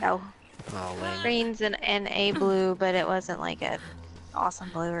 No. Oh, lame. Green's and a blue, but it wasn't like a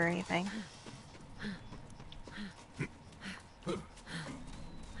awesome blue or anything.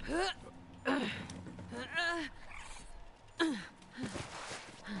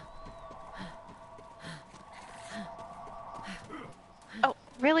 Oh,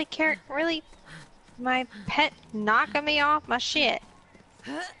 really, really? My pet knocking me off my shit.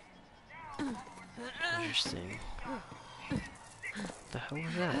 Interesting. The hell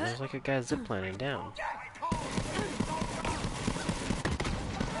was that? It was like a guy ziplining down.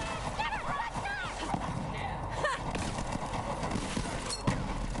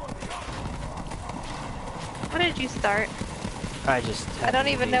 What did you start? I don't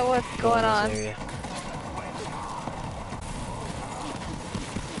even know what's going on. Area.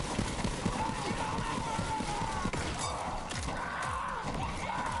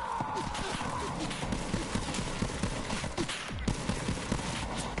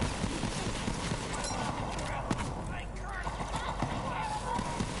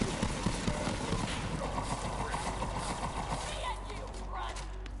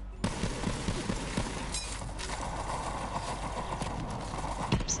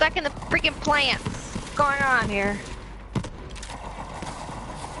 Stuck in the freaking plants. What's going on here?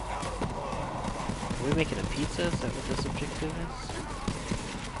 Are we making a pizza? Is that what this objective is?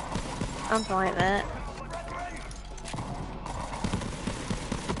 Something like that.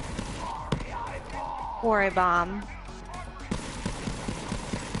 Or a bomb.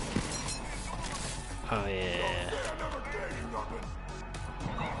 Oh yeah.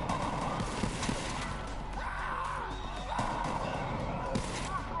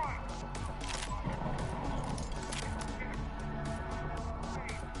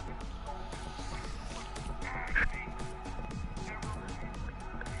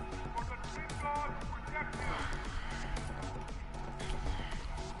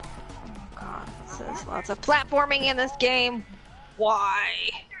 There's lots of platforming in this game. Why?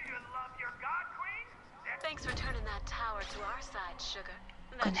 Thanks for turning that tower to our side, sugar.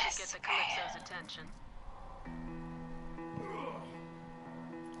 That Goodness. should get the Calypso's attention.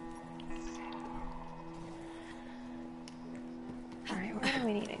 Alright, where do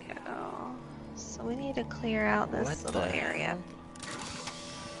we need to go? So we need to clear out this What little the area. hell?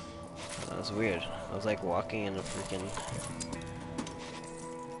 That was weird. I was like walking in a freaking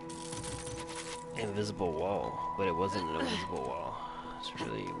invisible wall, but it wasn't an invisible wall. It's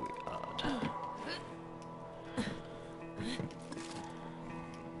really odd.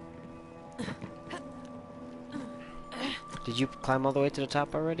 Did you climb all the way to the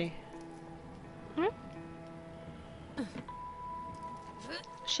top already? Hmm?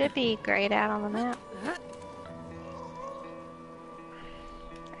 Should be grayed out on the map.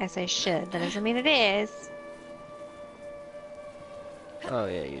 I say should, that doesn't mean it is. Oh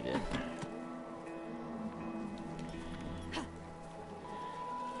yeah, you did.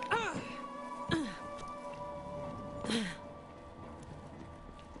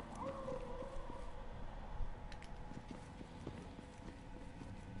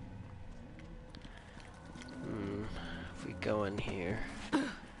 If we go in here,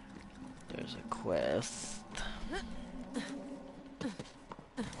 there's a quest.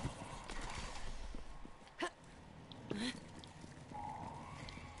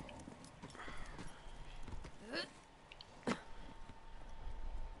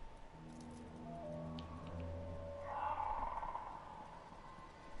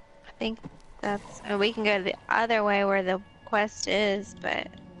 I think That's. And we can go the other way where the quest is, but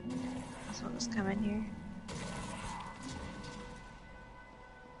this one just come in here.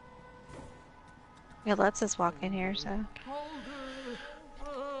 It lets us walk in here, so. Holder!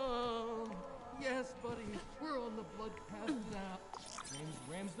 Oh, yes, buddy. We're on the blood path now. Name's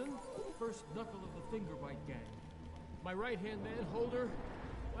Ramsden, first knuckle of the Fingerbite gang. My right-hand man, Holder,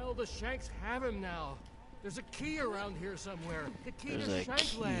 well, the Shanks have him now. There's a key around here somewhere. The key There's to a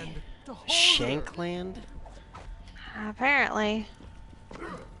Shankland. key. To Holder. Shankland? Apparently. I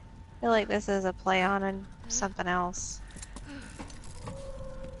feel like this is a play on something else.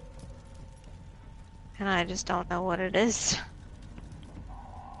 And I just don't know what it is.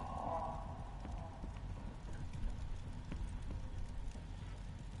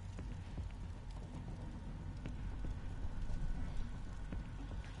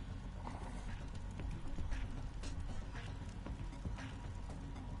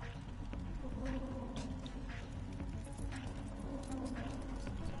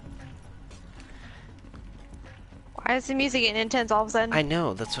 Why is the music getting intense all of a sudden? I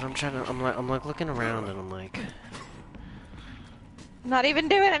know, that's what I'm trying to... I'm like looking around and I'm like... I'm not even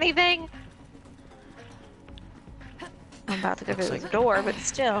doing anything! I'm about to go through the door, but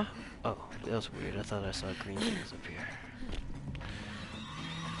still. Oh, that was weird. I thought I saw green things up here.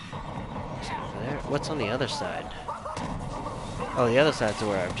 Over there? What's on the other side? Oh, the other side's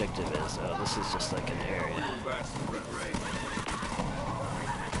where our objective is. Oh, this is just like an area.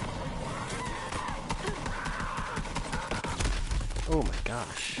 Oh my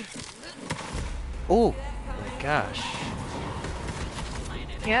gosh. Oh my gosh.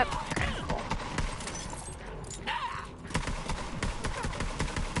 Yep.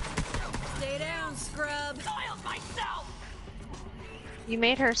 Stay down, scrub. You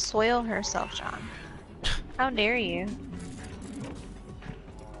made her soil herself, John. How dare you?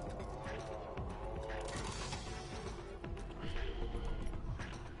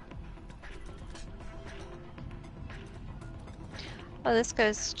 Oh, this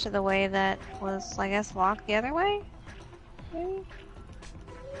goes to the way that was, I guess, locked the other way? Maybe?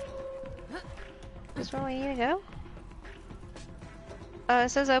 Is where we need to go? Oh, it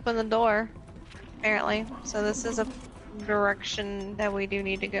says open the door, apparently. So this is a direction that we do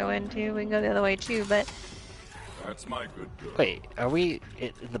need to go into. We can go the other way too, but... That's my good girl. Wait, are we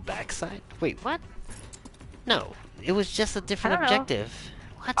in the backside? Wait, what? No, it was just a different I don't know. objective.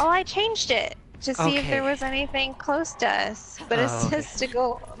 What? Oh, I changed it to see if there Okay. was anything close to us. But it Oh, okay. says to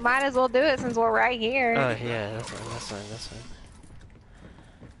go... Might as well do it since we're right here. Oh yeah, that's fine, that's fine, that's fine.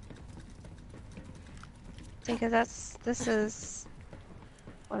 Because this is...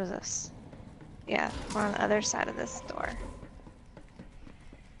 What is this? Yeah, we're on the other side of this door.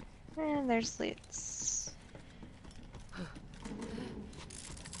 And there's loots.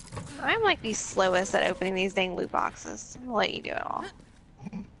 I'm like the slowest at opening these dang loot boxes. I'll let you do it all.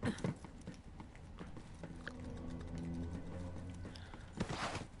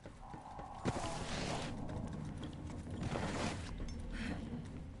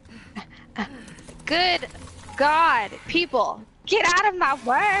 Good God, people, get out of my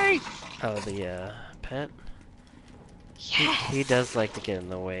way! Oh, the pet? Yes. He does like to get in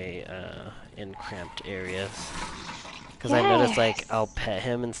the way in cramped areas. Because I noticed, like, I'll pet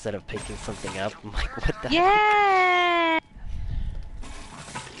him instead of picking something up. I'm like, what the heck? Yeah.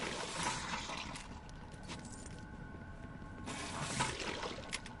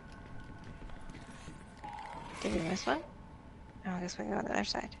 Did we miss one? Oh, I guess we go on the other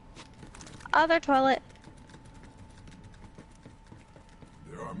side. Other toilet.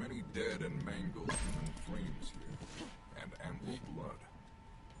 There are many dead and mangled human flames here, and ample blood.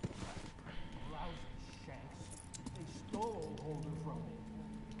 Lousy Shanks. They stole Holder from me.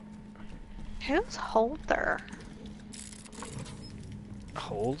 Who's Holder?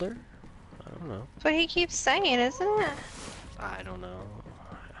 Holder? I don't know. That's what he keeps saying, isn't it? I don't know.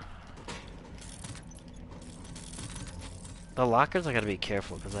 The lockers, I gotta be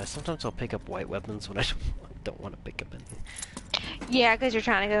careful, because sometimes I'll pick up white weapons when I don't want to pick up anything. Yeah, because you're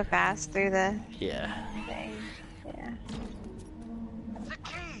trying to go fast through the Yeah. thing. Yeah. The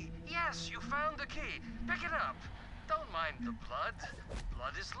key! Yes, you found the key. Pick it up. Don't mind the blood.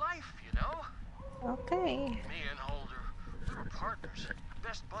 Blood is life, you know? Okay. Me and Holder, we were partners,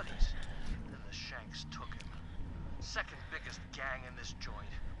 best buddies. Then the Shanks took him. Second biggest gang in this joint.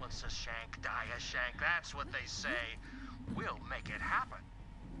 Once a Shank, die a Shank. That's what they say. We'll make it happen.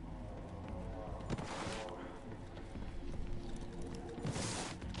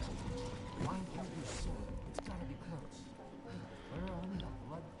 Mind how you see. It's gotta be close. We're on the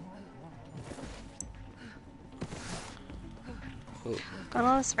blood path now. Ooh. Don't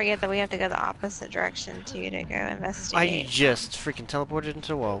let's forget that we have to go the opposite direction too to go I investigate. just freaking teleported into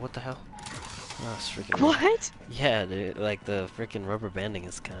the wall. What the hell? Oh, it's freaking weird. What? Yeah, dude, like the freaking rubber banding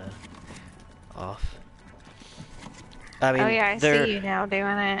is kind of off. I mean, Oh yeah, I see you now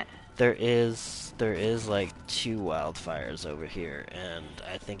doing it. there is like 2 wildfires over here, and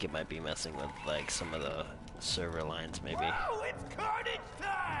I think it might be messing with like some of the server lines, maybe. Oh, it's carnage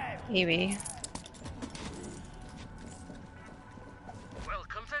time! Maybe.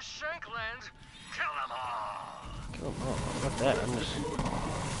 Welcome to Shankland. Kill them all. Come on, fuck that. I'm just.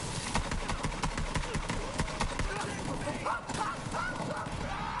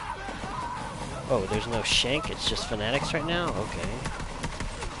 Oh, there's no Shank. It's just fanatics right now. Okay.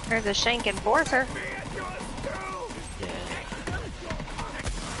 There's a Shank enforcer Yeah.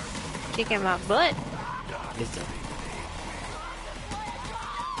 kicking my butt. Listen.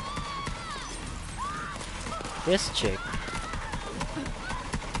 This chick.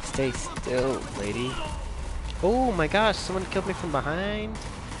 Stay still, lady. Oh my gosh, someone killed me from behind.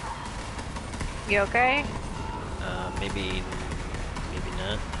 You okay? Maybe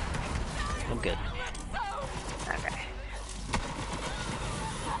not. I'm good. Okay.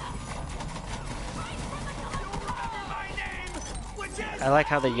 I like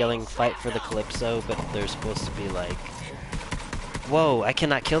how they're yelling fight for the Calypso, but they're supposed to be like, whoa, I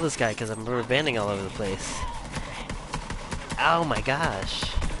cannot kill this guy because I'm rubber banding all over the place. Oh my gosh.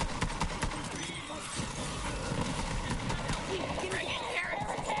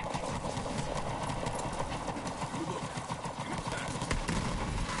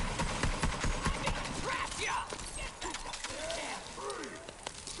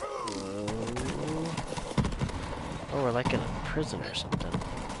 Oh, we're like in a prison or something.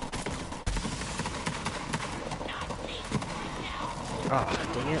 Oh,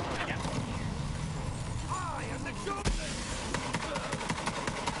 dang it.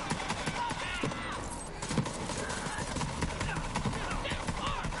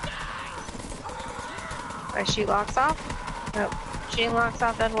 My shoe locks off? Nope. Shooting locks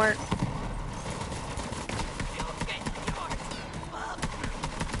off doesn't work.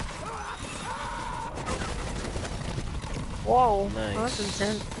 Whoa. Nice. That's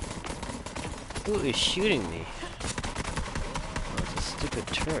intense. Who is shooting me? Oh, it's a stupid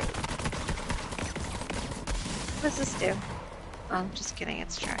turret. What does this do? Oh, I'm just kidding,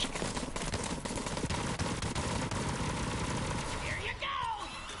 it's a trash can.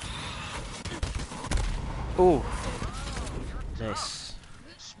 Ooh. Nice.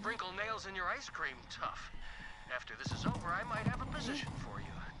 Sprinkle nails in your ice cream, tough. After this is over, I might have a position for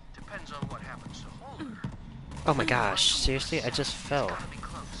you. Depends on what happens to Holder. Oh my gosh, seriously? I just fell. Gotta be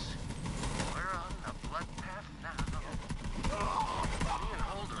close. We're on the blood path now. Me and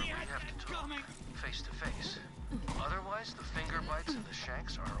Holder, we have to talk face to face. Otherwise, the finger bites and the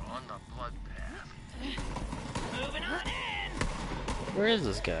shanks are on the blood path. Moving on in. Where is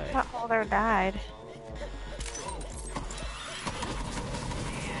this guy? That Holder died.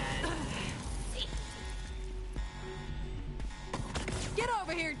 Get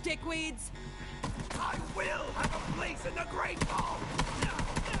over here, dickweeds! I will have a place in the Great Hall.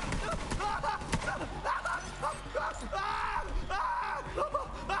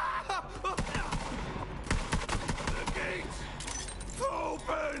 The gates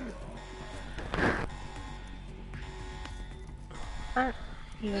open. I don't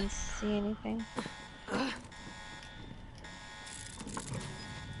even see anything.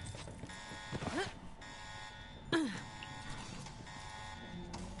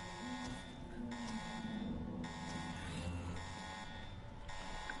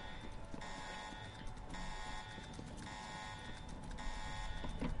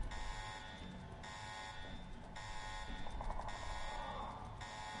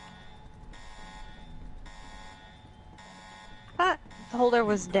 I thought the Holder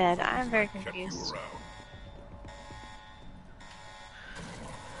was dead. I'm very confused.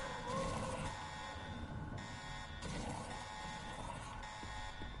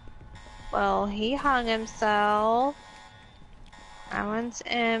 Well, he hung himself. That one's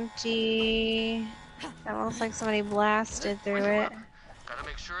empty. That looks like somebody blasted through it. Gotta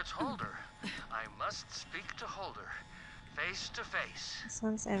make sure it's Holder. I must speak to Holder. Face to face. This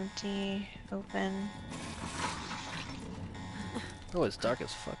one's empty. Open. Oh, it's dark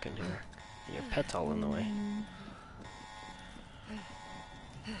as fuck in here. And your pet's all in the way.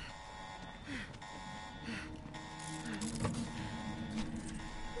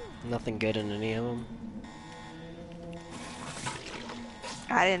 Nothing good in any of them.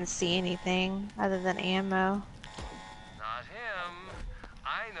 I didn't see anything other than ammo. Not him.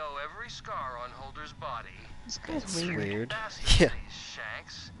 I know every scar on Holder's body. This guy's It's weird. weird. Bastards, Yeah. these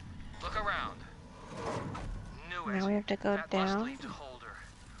Shanks. Look around. Knew Now it. we have to go That must down. lead to Holder.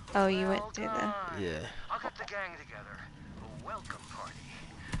 Oh, you Well went through the. done. Yeah. I'll get the gang together. A welcome party.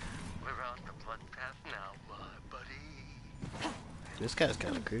 We're on the blood path now, my buddy. This guy's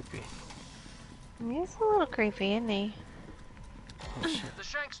kind of creepy. He's a little creepy, isn't he? Oh, shit. The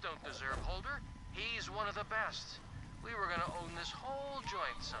Shanks don't deserve Holder. He's one of the best. We were gonna own this whole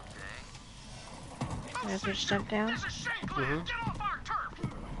joint someday. As we jump down. This is Shank Land. Get off our turf!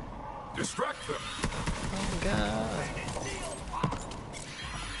 Distract them. Oh, God.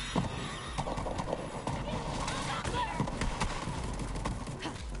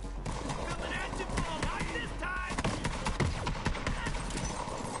 Coming at you, bro. Not this time.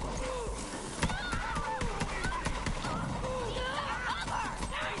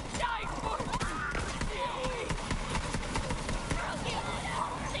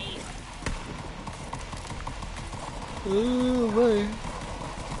 Oh, boy.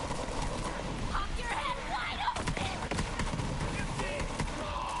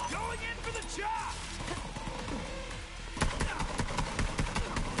 Going in for the chop.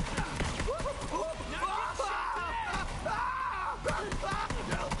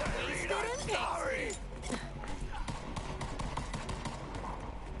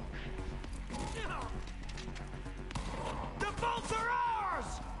 The bolts are ours!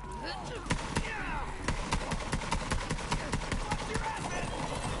 Watch your asset!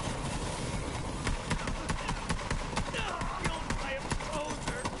 Killed by a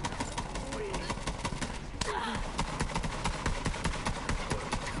poser!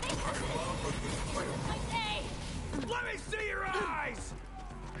 Let me see your eyes!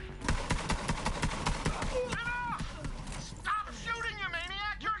 Enough! Stop shooting, you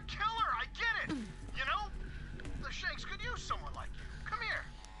maniac! You're a killer, I get it! You know, the Shanks could use someone like you. Come here.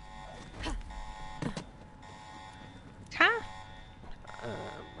 Huh?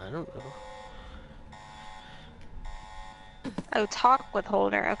 I don't know. Oh, talk with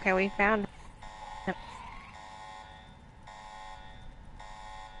Holder. Okay, we found him.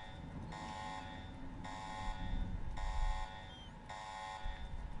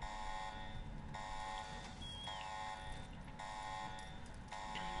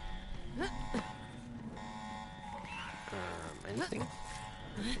 Anything?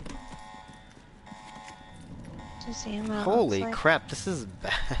 To see him out, Holy looks like. crap, this is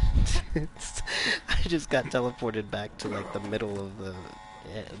bad. I just got teleported back to like the middle of the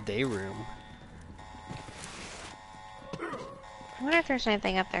day room. I wonder if there's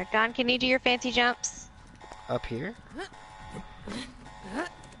anything up there. Don, can you do your fancy jumps? Up here?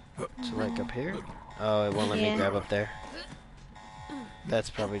 So like up here? Oh, it won't let me Yeah. grab up there. That's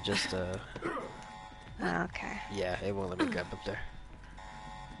probably just Okay. yeah, it won't let me grab up there.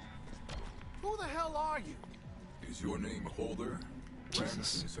 Who the hell are you? Is your name Holder? Ramsden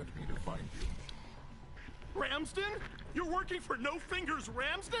sent me to find you. Ramsden? You're working for No Fingers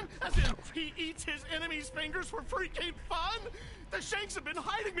Ramsden? As in, he eats his enemy's fingers for freaking fun? The Shanks have been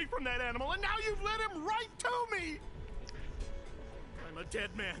hiding me from that animal, and now you've led him right to me! I'm a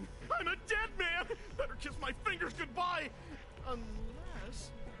dead man. I'm a dead man! Better kiss my fingers goodbye!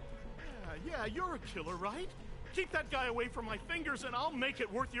 Unless... Yeah, you're a killer, right? Keep that guy away from my fingers, and I'll make it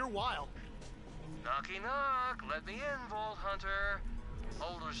worth your while. Knocky knock, let me in, Vault Hunter.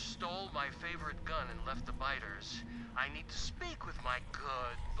 Holder stole my favorite gun and left the biters. I need to speak with my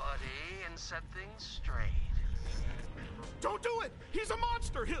good buddy and set things straight. Don't do it! He's a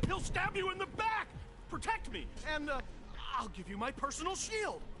monster! He'll stab you in the back! Protect me, and I'll give you my personal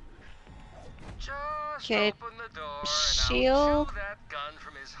shield. Just Okay, open the door and shield. I'll chew that gun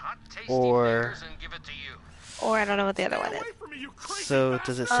from his hot, tasty Or- fingers and give it to you. Or I don't know what the other Stay one is. away from me, you crazy So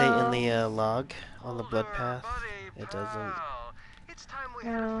does it say Oh. in the log on the blood Holder, path? buddy, It doesn't. pal. It's time we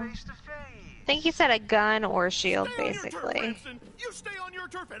had No. a face to face. I think you said a gun or shield, Stay on your turf, basically. Ramsden. You stay on your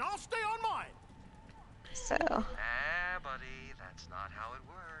turf, and I'll stay on mine. So, Ah, buddy, that's not how it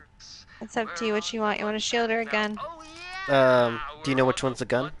works. it's up to you what you want. You want a shield or a gun? Oh, yeah! Do you know We're which on one's the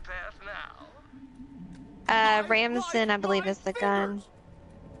gun? blood path now. Ramsden, I believe, is the gun.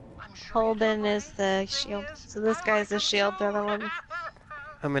 I'm sure Holden is the shield. So this guy's the shield, the other one.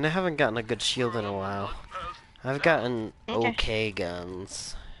 I mean, I haven't gotten a good shield in a while. I've gotten Okay. okay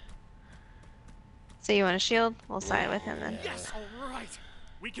guns. So you want a shield? We'll side with him then. Yes, all right.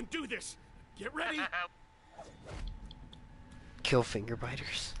 We can do this. Get ready. Kill finger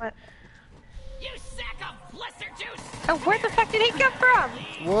biters. What? You sack of blister juice! Oh, where the fuck did he come from?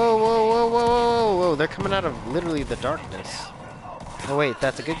 Whoa, whoa, whoa, whoa, whoa, whoa, whoa! They're coming out of literally the darkness. Oh wait,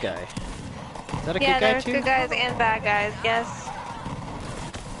 that's a good guy. Is that a Yeah, good guy there's too? good guys and bad guys, yes.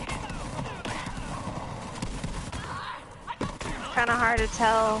 kind of hard to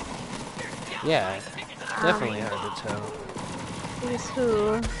tell Yeah, definitely hard to tell. who's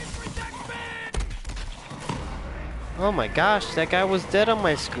who. Oh my gosh, that guy was dead on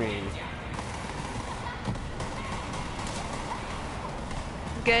my screen.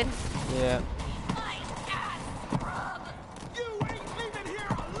 Good. Yeah. You ain't leaving here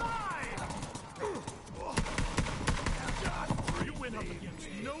alive! You went up against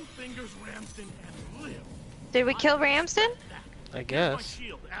No Fingers Ramsden and lived. Did we kill Ramsden? I My guess.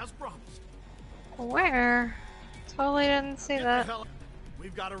 shield, as promised. Where? Totally didn't see Get the that. hell.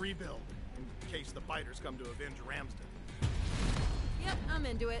 We've got to rebuild in case the biters come to avenge Ramsden. Yep, I'm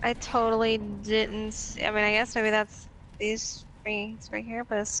into it. I totally didn't see. I mean, I guess maybe that's these three right here,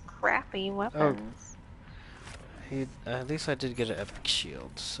 but it's crappy weapons. At least I did get an epic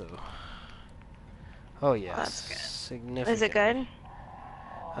shield, so. Oh yes, That's good. significant. Is it good?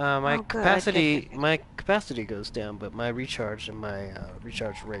 My Oh, good, capacity, good. my capacity goes down, but my recharge and my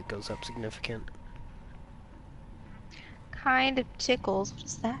recharge rate goes up significant. Kind of tickles. What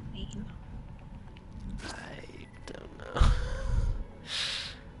does that mean? I don't know.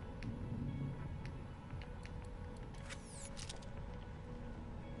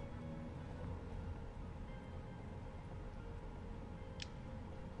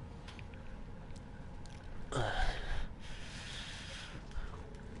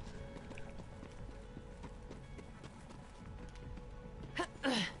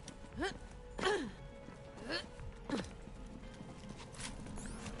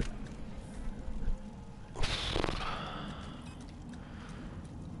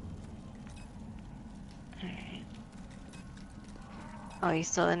 Oh, you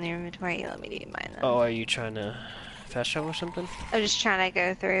still in the inventory? Let me do mine then. Oh, are you trying to fast travel or something? I'm just trying to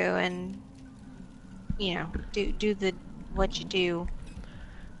go through and, you know, do the what you do.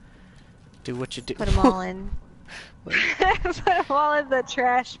 Do what you do. Put them all in. Put them all in the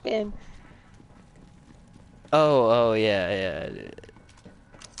trash bin. Oh, yeah.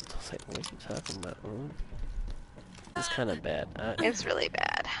 I was like, what are you talking about? It's kind of bad. It's really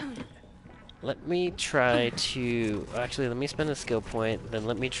bad. Let me try to... Actually, let me spend a skill point, then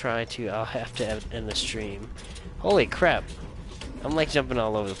let me try to... I'll have to end the stream. Holy crap. I'm like jumping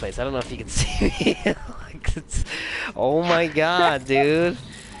all over the place. I don't know if you can see me. Oh my god, dude.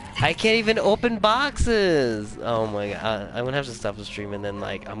 I can't even open boxes. Oh my god. I'm gonna have to stop the stream and then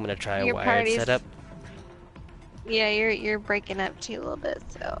like I'm gonna try a Your wired party's... setup. Yeah, you're breaking up too a little bit,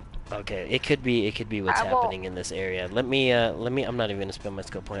 so... Okay, it could be what's happening in this area. Let me, I'm not even gonna spend my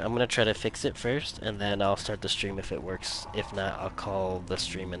skill point. I'm gonna try to fix it first, and then I'll start the stream if it works. If not, I'll call the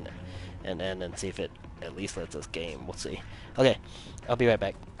stream and end and see if it at least lets us game. We'll see. Okay, I'll be right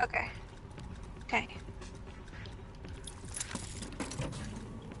back. Okay. Okay.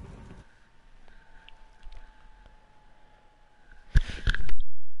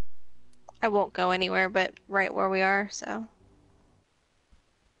 I won't go anywhere but right where we are, so...